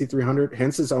priced at 6,300.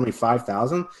 Hintz is only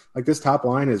 5,000. This top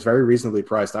line is very reasonably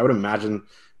priced. I would imagine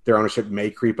their ownership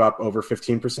may creep up over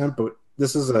 15%, but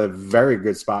this is a very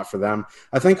good spot for them.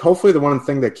 I think hopefully the one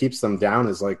thing that keeps them down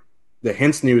is the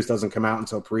Hintz news doesn't come out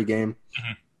until pregame,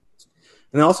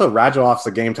 and also Radulov's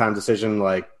a game time decision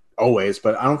always,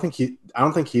 but I don't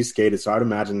think he's skated, so I'd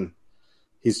imagine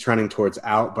he's trending towards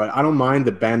out, but I don't mind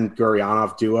the Ben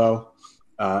Gurionov duo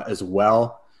as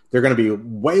well. They're going to be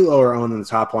way lower owned than the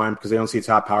top line because they don't see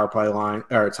top power play line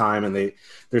or time, and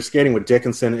they're skating with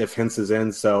Dickinson if Hintz is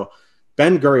in. So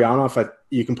Ben Gurionov,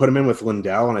 you can put him in with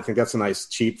Lindell, and I think that's a nice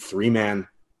cheap 3-man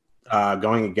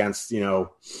going against a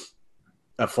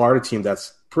Florida team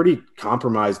that's pretty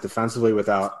compromised defensively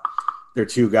without their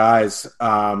 2 guys.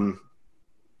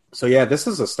 So yeah, this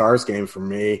is a Stars game for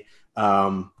me.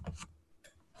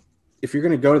 If you're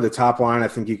going to go to the top line, I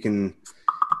think you can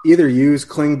either use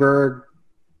Klingberg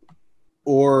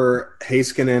or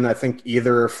Heiskanen. I think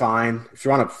either are fine. If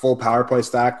you want a full power play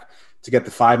stack to get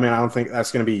the 5-man, I don't think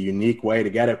that's going to be a unique way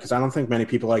to get it because I don't think many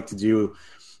people like to do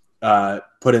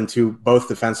put into both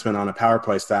defensemen on a power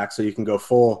play stack. So you can go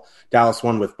full Dallas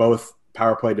 1 with both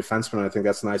power play defenseman. I think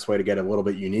that's a nice way to get a little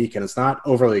bit unique, and it's not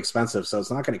overly expensive, so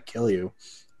it's not going to kill you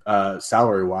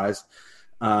salary wise.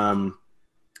 Now,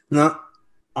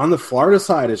 on the Florida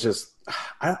side, it's just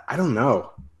I don't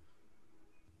know.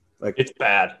 Like, it's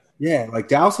bad. Yeah, like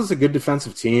Dallas is a good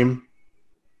defensive team.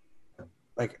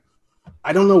 Like,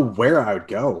 I don't know where I would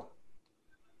go.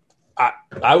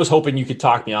 I was hoping you could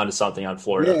talk me onto something on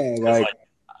Florida. Yeah, like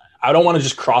I don't want to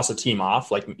just cross a team off.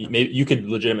 Like, maybe you could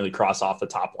legitimately cross off the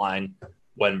top line,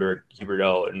 Wenberg,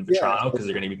 Huberdeau, and Vetrano, because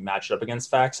they're going to be matched up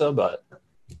against Faxa. But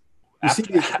you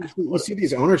see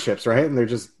these ownerships, right? And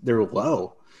they're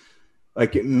low.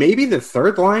 Like, maybe the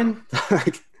third line,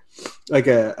 like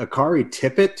a Akari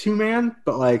Tippett 2-man,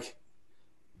 but like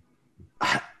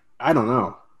I don't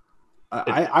know.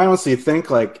 I honestly think,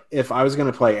 like, if I was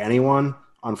going to play anyone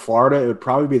on Florida, it would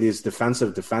probably be these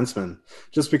defensive defensemen,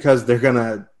 just because they're going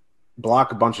to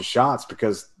block a bunch of shots,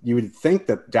 because you would think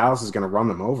that Dallas is going to run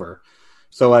them over.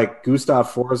 So, like,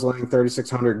 Gustav Forsling,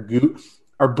 3,600,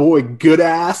 our boy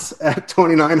Goodass at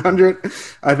 2,900,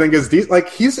 I think is decent. Like,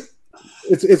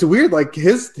 it's weird. Like,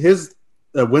 his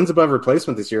wins above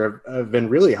replacement this year have been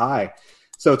really high.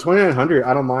 So 2,900,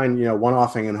 I don't mind,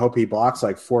 one-offing and hope he blocks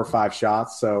like 4 or 5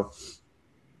 shots. So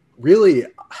really,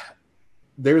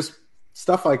 there's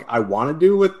stuff like I want to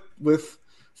do with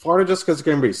Florida, just because it's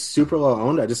going to be super low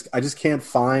owned. I just can't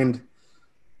find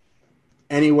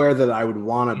anywhere that I would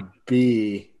want to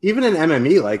be. Even in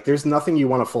MME, like, there's nothing you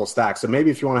want a full stack. So maybe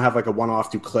if you want to have like a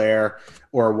one-off Duclair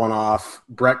or a one-off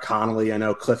Brett Connolly, I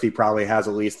know Cliffy probably has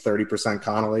at least 30%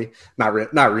 Connolly. Not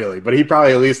really, but he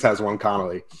probably at least has one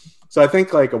Connolly. So I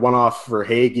think like a one-off for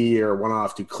Hagee or a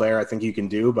one-off Duclair, I think you can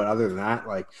do. But other than that,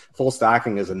 like, full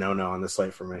stacking is a no-no on this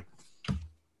slate for me.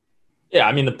 Yeah,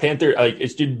 I mean, the Panther, like,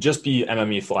 it should just be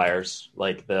MME Flyers,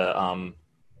 like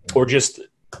or just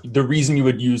the reason you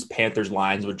would use Panthers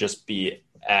lines would just be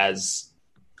as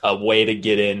a way to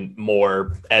get in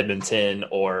more Edmonton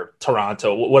or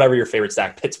Toronto, whatever your favorite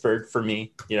stack, Pittsburgh for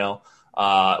me,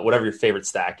 whatever your favorite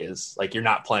stack is. Like, you're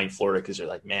not playing Florida because you're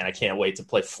like, man, I can't wait to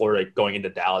play Florida going into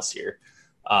Dallas here.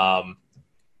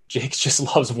 Jakes just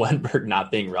loves Wenberg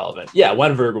not being relevant. Yeah,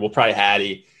 Wenberg will probably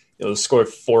Hattie. Scored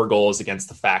 4 goals against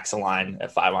the Faxa line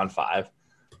at 5-on-5.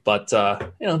 But,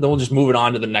 then we'll just move it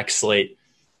on to the next slate.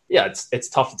 Yeah, it's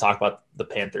tough to talk about the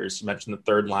Panthers. You mentioned the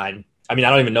third line. I mean, I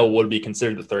don't even know what would be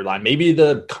considered the third line. Maybe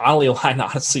the Connolly line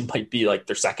honestly might be like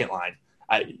their second line.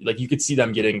 You could see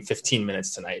them getting 15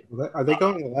 minutes tonight. Are they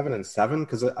going 11-7?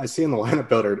 Because I see in the lineup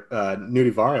builder,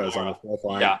 Nudie Vara is on the fourth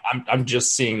line. Yeah, I'm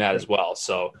just seeing that as well.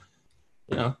 So,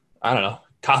 I don't know.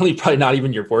 Connolly probably not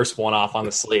even your worst one-off on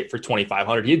the slate for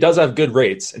 2,500. He does have good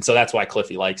rates, and so that's why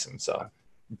Cliffy likes him. So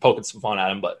I'm poking some fun at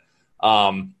him. But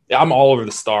I'm all over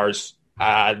the Stars.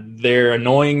 They're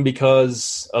annoying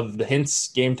because of the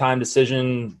Hintz game time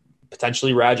decision,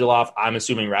 potentially Radulov. I'm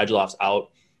assuming Radulov's out.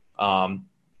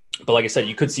 But like I said,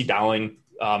 you could see Dowling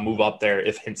move up there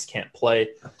if Hintz can't play.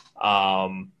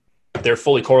 They're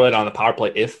fully correlated on the power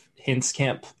play if Hintz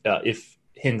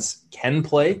can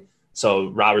play. So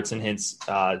Robertson, Hintz,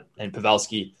 and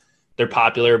Pavelski, they're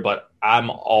popular, but I'm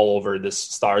all over this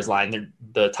Stars line.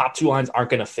 The top 2 lines aren't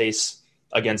going to face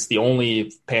against the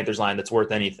only Panthers line that's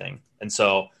worth anything. And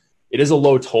so it is a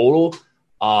low total,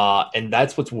 and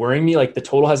that's what's worrying me. Like, the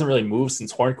total hasn't really moved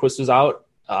since Hornquist was out.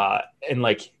 And,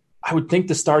 like, I would think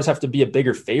the Stars have to be a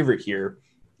bigger favorite here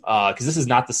because this is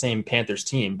not the same Panthers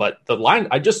team. But the line,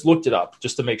 I just looked it up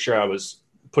just to make sure I was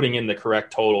putting in the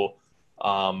correct total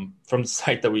from the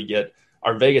site that we get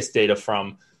our Vegas data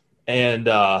from. And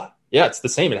it's the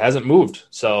same. It hasn't moved.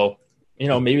 So,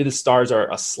 maybe the Stars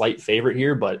are a slight favorite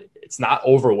here, but it's not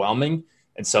overwhelming.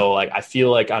 And so, like, I feel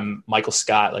like I'm Michael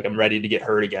Scott, like I'm ready to get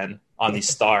hurt again on these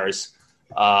Stars.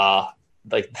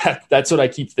 Like that's what I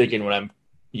keep thinking when I'm,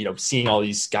 seeing all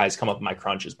these guys come up in my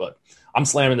crunches, but I'm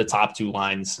slamming the top 2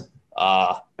 lines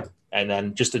and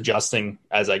then just adjusting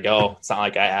as I go. It's not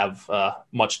like I have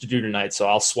much to do tonight, so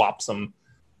I'll swap some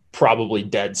probably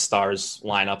dead Stars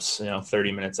lineups,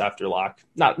 30 minutes after lock.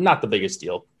 Not the biggest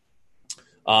deal.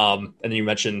 And then you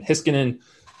mentioned Heiskanen,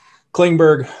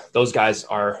 Klingberg. Those guys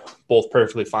are both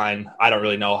perfectly fine. I don't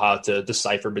really know how to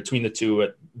decipher between the two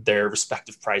at their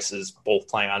respective prices, both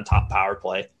playing on top power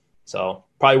play. So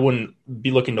probably wouldn't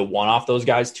be looking to one-off those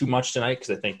guys too much tonight because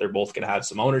I think they're both going to have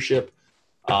some ownership.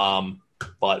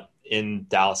 But in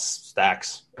Dallas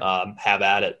stacks, have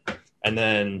at it. And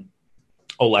then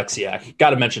Oleksiak, got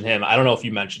to mention him. I don't know if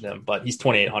you mentioned him, but he's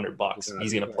 $2,800.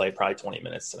 He's going to play probably 20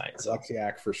 minutes tonight. So.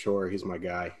 Oleksiak for sure. He's my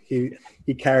guy. He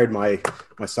carried my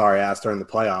sorry ass during the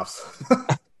playoffs.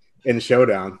 in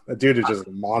Showdown. That dude is just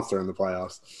a monster in the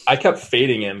playoffs. I kept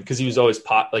fading him because he was always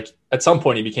at some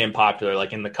point he became popular,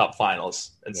 like in the Cup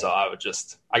Finals, and so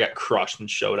I got crushed in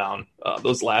Showdown.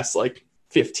 Those last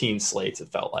 15 slates, it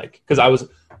felt like, because I was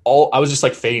just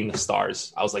like fading the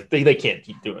Stars. I was like, they can't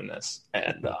keep doing this,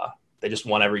 and they just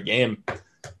won every game. It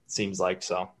seems like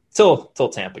so till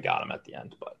Tampa got him at the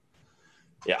end, but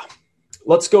yeah.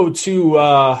 Let's go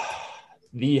to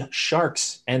the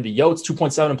Sharks and the Yotes.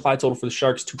 2.7 implied total for the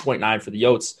Sharks, 2.9 for the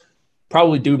Yotes.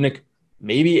 Probably Dubnyk,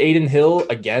 maybe Aiden Hill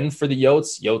again for the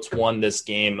Yotes. Yotes won this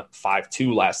game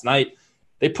 5-2 last night.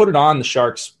 They put it on the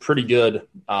Sharks pretty good.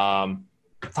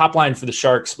 Top line for the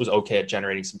Sharks was okay at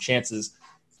generating some chances.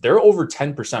 They're over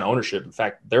 10% ownership. In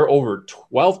fact, they're over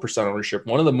 12% ownership.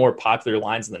 One of the more popular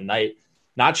lines in the night.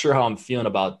 Not sure how I'm feeling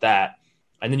about that.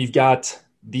 And then you've got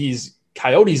these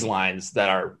Coyotes lines that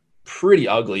are pretty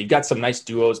ugly. You've got some nice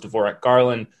duos, Dvorak,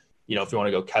 Garland, if you want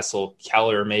to go Kessel,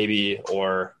 Keller maybe,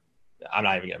 or I'm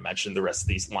not even going to mention the rest of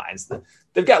these lines.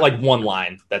 They've got one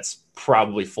line that's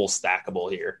probably full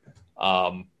stackable here.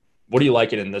 What do you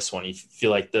like it in this one? You feel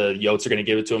like the Yotes are going to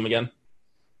give it to him again?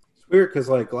 It's weird because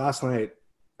last night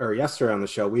or yesterday on the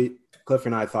show, Cliff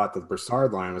and I thought the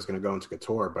Brassard line was going to go into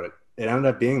Couture, but it ended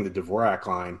up being the Dvorak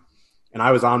line. And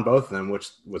I was on both of them, which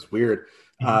was weird.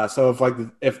 So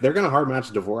if they're going to hard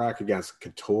match Dvorak against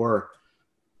Couture,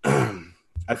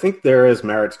 I think there is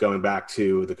merits going back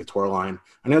to the Couture line.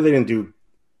 I know they didn't do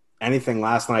anything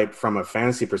last night from a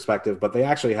fantasy perspective, but they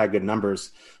actually had good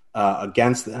numbers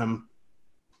against them.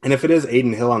 And if it is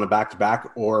Aiden Hill on a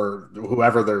back-to-back or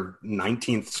whoever their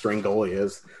 19th string goalie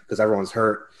is, because everyone's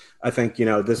hurt, I think,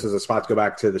 this is a spot to go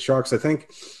back to the Sharks. I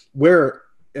think where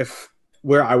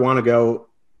I want to go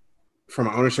from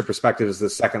an ownership perspective is the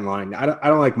second line. I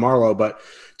don't like Marlowe, but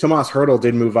Tomas Hertl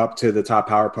did move up to the top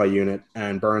power play unit,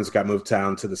 and Burns got moved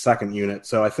down to the second unit.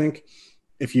 So I think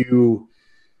because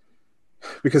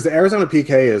the Arizona PK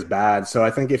is bad, so I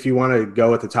think if you want to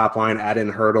go at the top line, add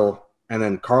in Hertl and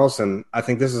then Carlson, I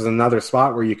think this is another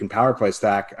spot where you can power play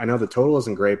stack. I know the total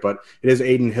isn't great, but it is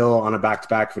Aiden Hill on a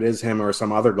back-to-back if it is him or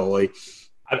some other goalie.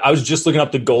 I was just looking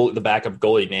up the backup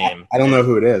goalie name. I don't know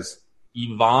who it is.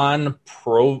 Ivan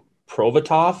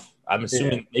Provatov. I'm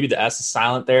assuming maybe the S is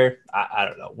silent there. I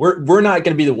don't know. We're not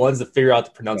going to be the ones that figure out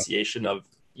the pronunciation of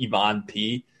Ivan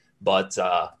P. But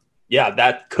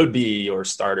that could be your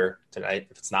starter tonight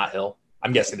if it's not Hill.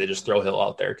 I'm guessing they just throw Hill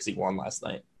out there because he won last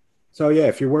night. So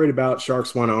if you're worried about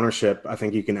Sharks one ownership, I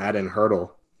think you can add in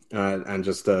Hertl and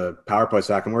just a power play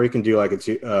stack, and where you can do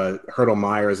Hertl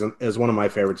Myers is one of my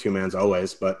favorite two mans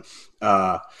always. But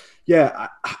I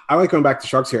like going back to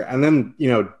Sharks here, and then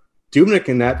Dubnyk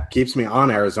in that keeps me on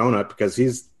Arizona because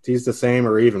he's the same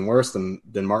or even worse than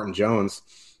Martin Jones.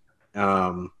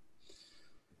 I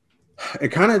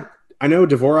know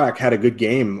Dvorak had a good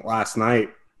game last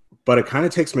night, but it kind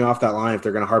of takes me off that line if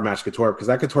they're going to hard match Couture because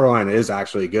that Couture line is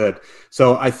actually good.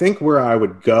 So I think where I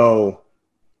would go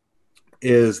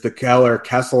is the Keller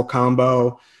Kessel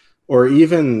combo, or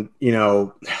even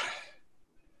if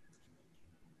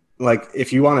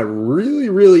you want a really,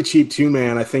 really cheap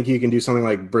two-man, I think you can do something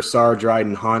like Brassard,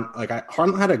 Dryden, Hunt.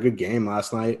 Hunt had a good game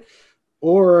last night.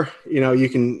 Or, you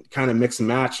can kind of mix and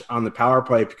match on the power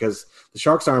play because the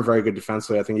Sharks aren't very good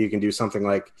defensively. I think you can do something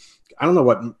like, I don't know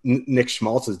what Nick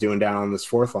Schmaltz is doing down on this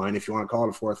fourth line, if you want to call it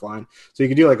a fourth line. So you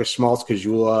could do a Schmaltz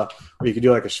Kajula, or you could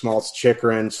do a Schmaltz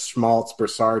Chikrin, Schmaltz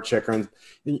Brassard Chikrin.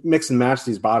 Mix and match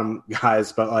these bottom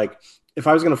guys. But if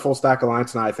I was going to full stack a line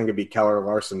tonight, I think it'd be Keller,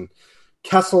 Larson,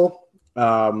 Kessel.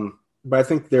 But I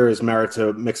think there is merit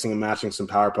to mixing and matching some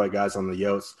power play guys on the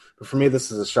Yotes. But for me, this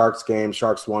is a Sharks game.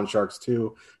 Sharks 1, Sharks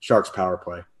 2, Sharks power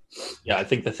play. Yeah, I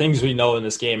think the things we know in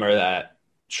this game are that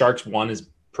Sharks 1 is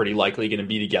pretty likely going to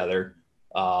be together.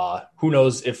 Who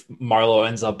knows if Marlowe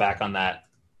ends up back on that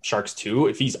Sharks 2.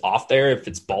 If he's off there, if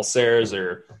it's Balcers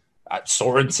or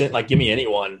Sorensen, give me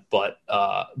anyone but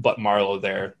Marlowe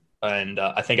there. And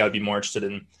I think I would be more interested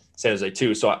in San Jose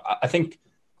too. So I think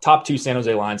top two San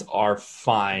Jose lines are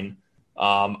fine.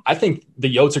 I think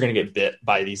the Yotes are going to get bit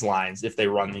by these lines if they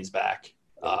run these back.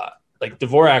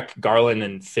 Dvorak, Garland,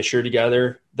 and Fisher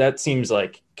together, that seems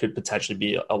like could potentially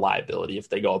be a liability if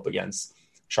they go up against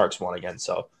Sharks 1 again.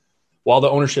 So while the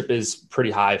ownership is pretty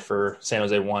high for San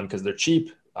Jose 1 because they're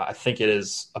cheap, I think it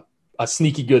is a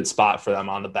sneaky good spot for them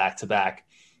on the back-to-back,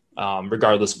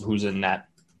 regardless of who's in net.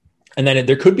 And then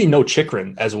there could be no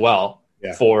Chikrin as well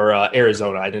for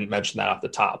Arizona. I didn't mention that off the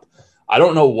top. I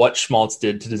don't know what Schmaltz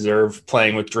did to deserve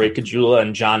playing with Drake Kajula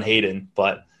and John Hayden,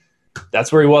 but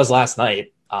that's where he was last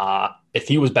night. If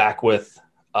he was back with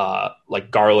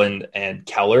Garland and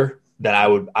Keller, then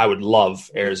I would love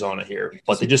Arizona here,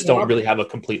 but they just don't really have a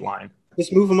complete line.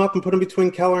 Just move him up and put him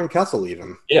between Keller and Kessel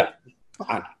even. Yeah.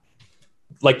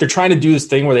 Like they're trying to do this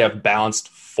thing where they have balanced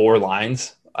 4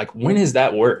 lines. Like when has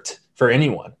that worked for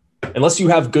anyone? Unless you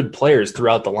have good players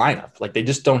throughout the lineup. Like they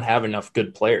just don't have enough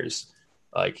good players.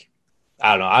 Like,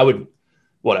 I don't know. I would,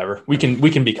 whatever. We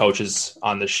can be coaches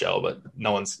on this show, but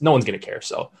no one's going to care.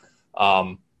 So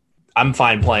I'm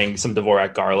fine playing some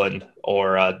Dvorak Garland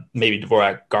or maybe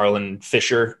Dvorak Garland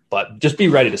Fisher, but just be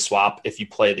ready to swap if you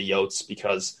play the Yotes,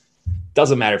 because it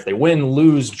doesn't matter if they win,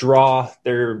 lose, draw,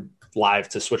 they're live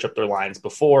to switch up their lines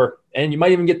before, and you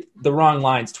might even get the wrong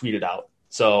lines tweeted out.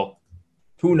 So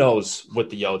who knows with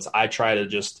the Yotes? I try to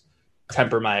just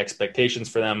temper my expectations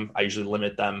for them. I usually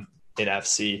limit them in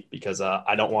FC because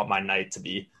I don't want my night to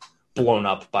be blown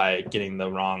up by getting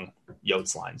the wrong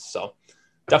Yotes lines. So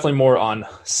definitely more on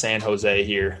San Jose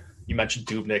here. You mentioned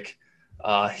Dubnyk.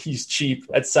 He's cheap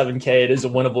at 7K. It is a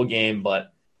winnable game,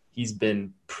 but he's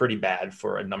been pretty bad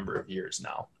for a number of years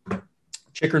now.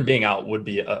 Chikrin being out would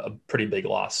be a pretty big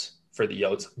loss for the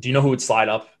Yotes. Do you know who would slide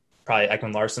up? Probably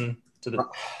Ekman Larson to the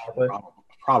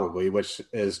probably, which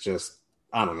is just,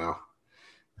 I don't know.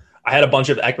 I had a bunch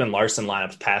of Ekman Larson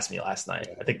lineups pass me last night.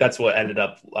 I think that's what ended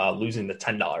up losing the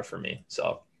 $10 for me.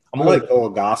 So I'm like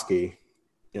Goligoski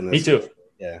in this. Me too.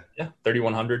 Yeah.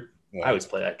 3,100. Yeah. I always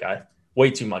play that guy.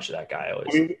 Way too much of that guy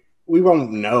always. I mean, we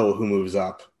won't know who moves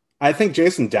up. I think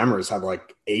Jason Demers had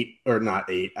like 8, or not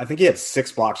 8. I think he had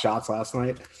 6 block shots last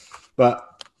night.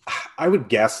 But I would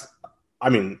guess, I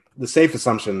mean, the safe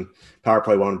assumption power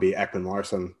play won't be Ekman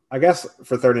Larson. I guess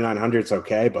for 3,900 it's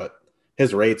okay, but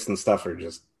his rates and stuff are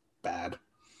just bad.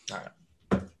 All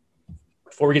right.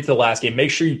 Before we get to the last game, make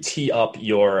sure you tee up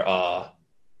your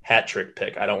hat trick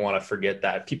pick. I don't want to forget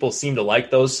that. People seem to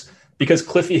like those because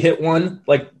Cliffy hit one.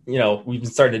 Like, you know, we've been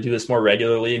starting to do this more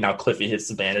regularly. Now Cliffy hits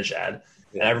the Bandage ad.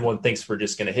 And everyone thinks we're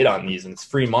just going to hit on these, and it's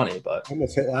free money. But I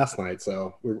almost hit last night,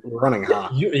 so we're running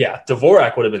hot.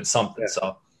 Dvorak would have been something. Yeah.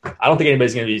 So I don't think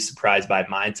anybody's going to be surprised by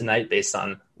mine tonight based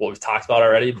on what we've talked about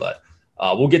already. But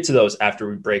we'll get to those after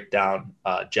we break down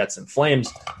Jets and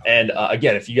Flames. And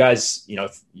again, if you guys,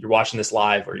 if you're watching this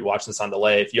live or you're watching this on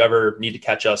delay, if you ever need to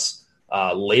catch us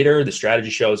later, the strategy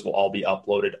shows will all be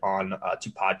uploaded on to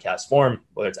podcast form,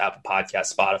 whether it's Apple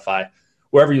Podcasts, Spotify,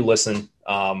 wherever you listen.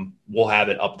 We'll have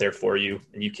it up there for you,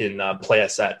 and you can play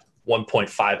us at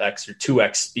 1.5x or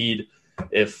 2x speed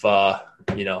if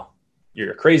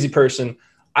you're a crazy person.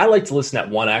 I like to listen at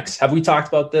 1x. Have we talked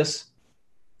about this?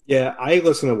 Yeah, I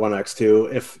listen to 1x too.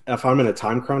 If I'm in a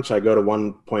time crunch, I go to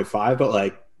 1.5, but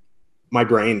like my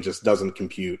brain just doesn't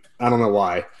compute. I don't know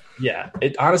why. Yeah,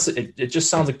 it honestly it just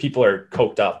sounds like people are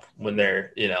coked up when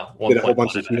they're 1.5. Get a whole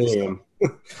bunch of helium.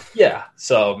 Yeah,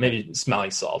 so maybe smelling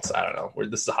salts. I don't know.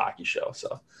 This is a hockey show,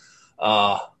 so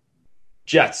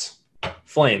Jets,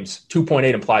 Flames,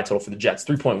 2.8 implied total for the Jets,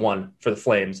 3.1 for the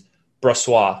Flames.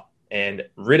 Brossoit and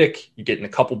Riddick, you're getting a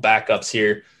couple backups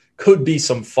here. Could be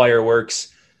some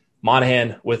fireworks.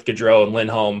 Monahan with Gaudreau and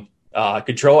Lindholm.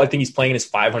 Gaudreau, I think he's playing his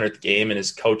 500th game, and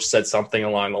his coach said something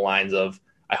along the lines of,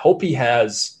 I hope he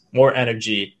has more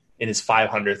energy in his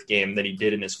 500th game than he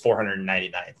did in his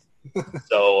 499th.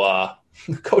 So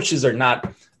coaches are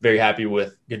not very happy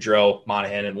with Gaudreau,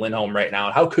 Monahan, and Lindholm right now.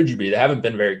 And how could you be? They haven't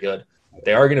been very good.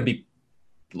 They are going to be,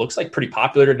 looks like, pretty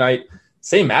popular tonight.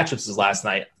 Same matchups as last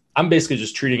night. I'm basically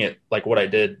just treating it like what I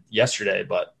did yesterday.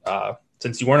 But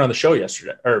since you weren't on the show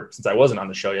yesterday, or since I wasn't on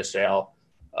the show yesterday,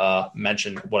 I'll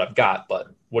mention what I've got. But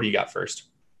what do you got first?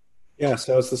 Yeah,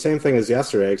 so it's the same thing as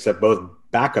yesterday, except both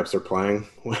backups are playing,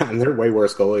 and they're way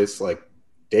worse goalies. Like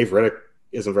Dave Riddick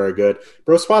isn't very good.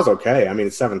 Brossoit's okay. I mean,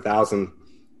 it's 7,000.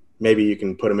 Maybe you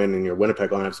can put him in your Winnipeg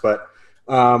lineups. But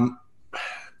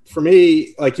for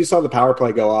me, like you saw the power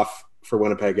play go off for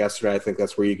Winnipeg yesterday. I think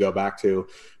that's where you go back to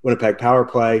Winnipeg power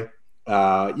play.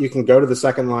 You can go to the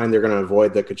second line. They're going to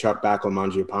avoid the Tkachuk, Backlund,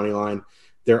 Mangiapane line.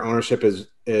 Their ownership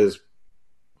is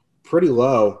pretty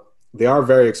low. They are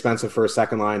very expensive for a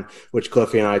second line, which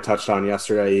Cliffy and I touched on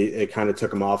yesterday. It kind of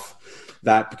took them off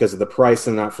that because of the price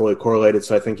and not fully correlated.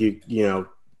 So I think you can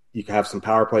have some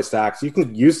power play stacks. You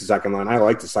can use the second line. I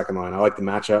like the second line. I like the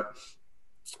matchup.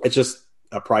 It's just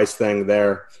a price thing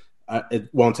there. It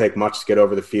won't take much to get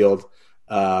over the field.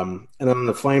 And then on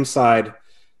the Flame side,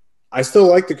 I still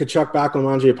like the Tkachuk, Backlund,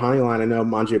 Mangiapane line. I know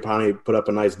Mangiapane put up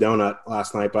a nice donut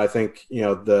last night, but I think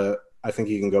I think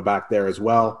you can go back there as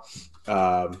well.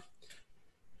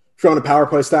 If you're on a power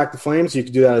play stack the Flames, you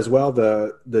can do that as well.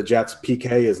 The Jets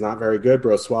PK is not very good.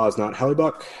 Brossoit is not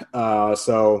Hellebuck.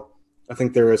 So I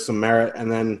think there is some merit.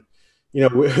 And then, we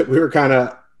were kind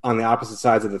of on the opposite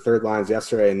sides of the third lines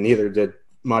yesterday, and neither did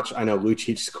much. I know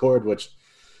Lucic scored, which,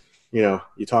 you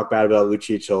talk bad about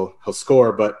Lucic, he'll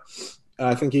score. But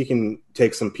I think you can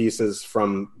take some pieces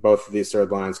from both of these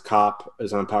third lines. Kopp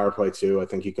is on power play too. I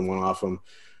think you can one-off him.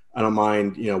 I don't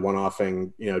mind,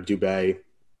 one-offing, Dubé.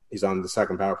 He's on the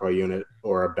second power play unit,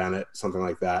 or a Bennett, something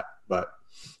like that. But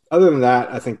other than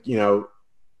that, I think,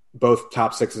 both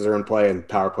top sixes are in play and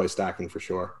power play stacking for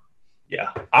sure.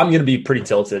 Yeah, I'm going to be pretty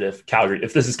tilted if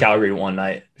this is Calgary one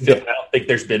night. I don't think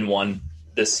there's been one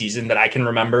this season that I can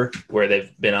remember where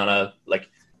they've been on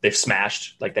they've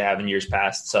smashed like they have in years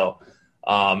past. So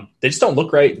they just don't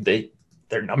look right.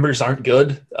 Their numbers aren't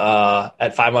good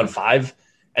at 5-on-5,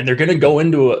 and they're going to go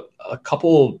into a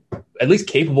couple at least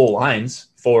capable lines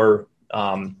for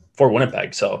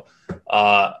Winnipeg. So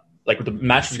the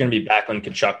match is going to be Backlund,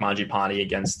 Tkachuk, Mangiapane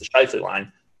against the Scheifele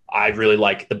line. I really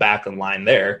like the Backlund line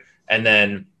there. And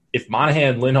then if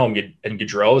Monahan, Lindholm, and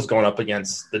Gaudreau is going up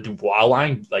against the Dubois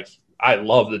line, I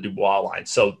love the Dubois line.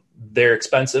 So they're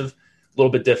expensive, a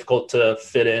little bit difficult to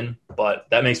fit in, but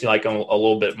that makes me like them a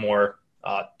little bit more.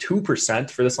 2%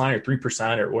 for this line, or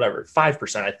 3%, or whatever.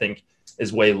 5% I think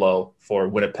is way low for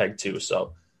Winnipeg too.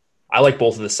 So I like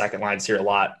both of the second lines here a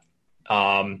lot.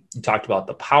 You talked about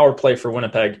the power play for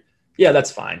Winnipeg. Yeah,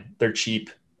 that's fine. They're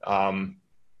cheap.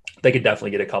 They could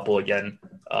definitely get a couple again.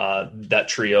 That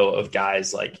trio of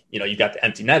guys, you've got the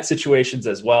empty net situations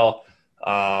as well.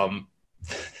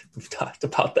 We've talked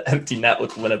about the empty net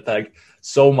with Winnipeg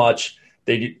so much.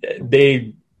 They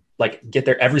get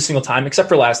there every single time, except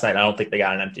for last night. I don't think they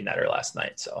got an empty netter last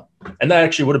night. So, and that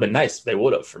actually would have been nice if they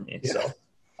would have for me. Yeah. So,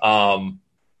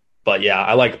 but yeah,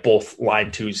 I like both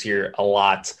line twos here a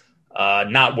lot.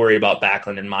 Not worry about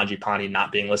Backlund and Mangiapane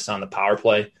not being listed on the power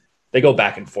play. They go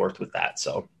back and forth with that.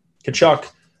 So Tkachuk,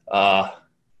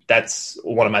 that's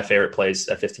one of my favorite plays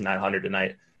at 5,900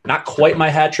 tonight. Not quite my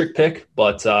hat trick pick,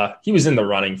 but he was in the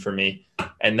running for me.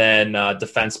 And then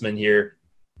defenseman here.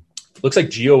 Looks like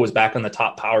Gio was back on the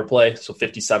top power play, so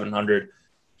 5,700.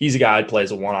 He's a guy I'd play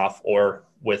as a one-off or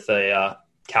with a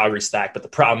Calgary stack, but the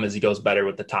problem is he goes better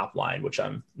with the top line, which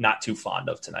I'm not too fond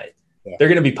of tonight. Yeah. They're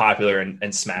going to be popular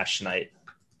and smash tonight.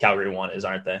 Calgary one is,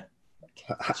 aren't they?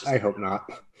 I hope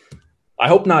not. I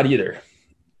hope not either.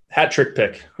 Hat trick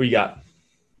pick. Who you got?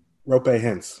 Rope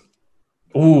Hintz.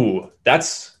 Ooh,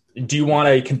 do you want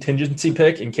a contingency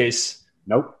pick in case?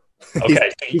 Nope.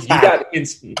 Okay. You got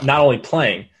Hintz not only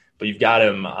playing, but you've got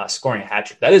him scoring a hat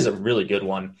trick. That is a really good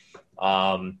one.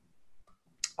 I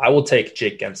will take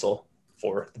Jake Gensel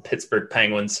for the Pittsburgh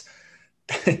Penguins.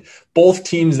 Both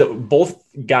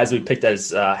guys we picked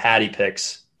as Hattie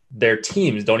picks, their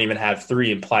teams don't even have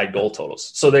 3 implied goal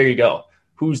totals. So there you go.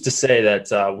 Who's to say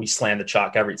that we slam the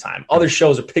chalk every time? Other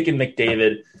shows are picking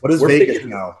McDavid. What does Vegas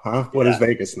know, huh? What does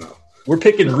Vegas know? We're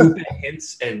picking Ruben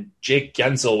Hintz and Jake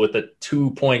Gensel with a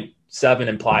 2.7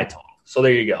 implied total. So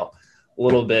there you go. A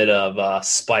little bit of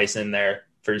spice in there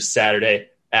for Saturday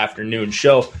afternoon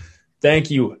show.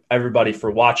 Thank you, everybody, for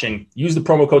watching. Use the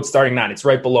promo code STARTING9. It's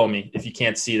right below me if you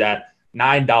can't see that.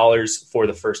 $9 for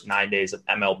the first 9 days of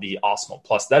MLB Awesemo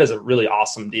Plus. That is a really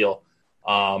awesome deal.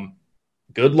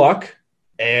 Good luck.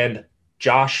 And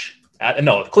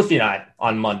Cliffy and I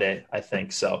on Monday, I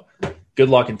think. So good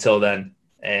luck until then.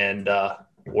 And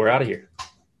we're out of here.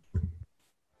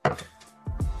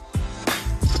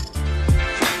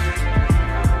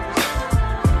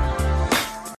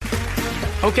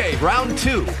 Okay, round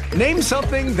 2. Name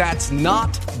something that's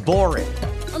not boring.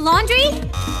 A laundry?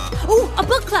 Ooh, a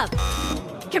book club.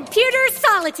 Computer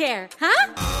solitaire,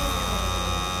 huh?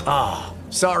 Ah,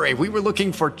 sorry, we were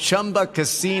looking for Chumba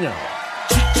Casino.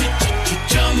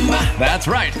 That's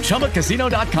right,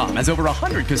 ChumbaCasino.com has over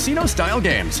 100 casino-style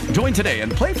games. Join today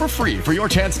and play for free for your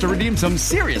chance to redeem some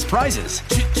serious prizes.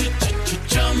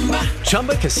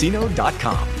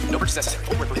 ChumbaCasino.com. No purchase necessary.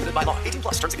 Void where prohibited by law. 18+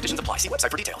 terms and conditions apply. See website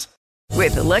for details.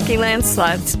 With the Lucky Land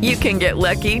Slots, you can get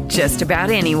lucky just about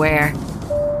anywhere.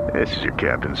 This is your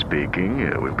captain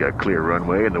speaking. We've got clear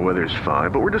runway and the weather's fine,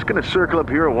 but we're just going to circle up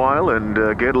here a while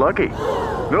and get lucky.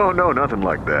 No, nothing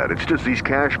like that. It's just these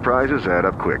cash prizes add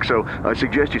up quick. So I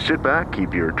suggest you sit back,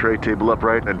 keep your tray table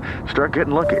upright, and start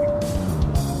getting lucky.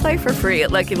 Play for free at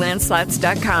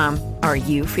LuckyLandSlots.com. Are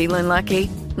you feeling lucky?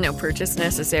 No purchase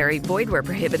necessary. Void where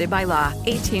prohibited by law.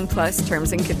 18+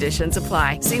 terms and conditions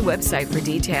apply. See website for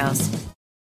details.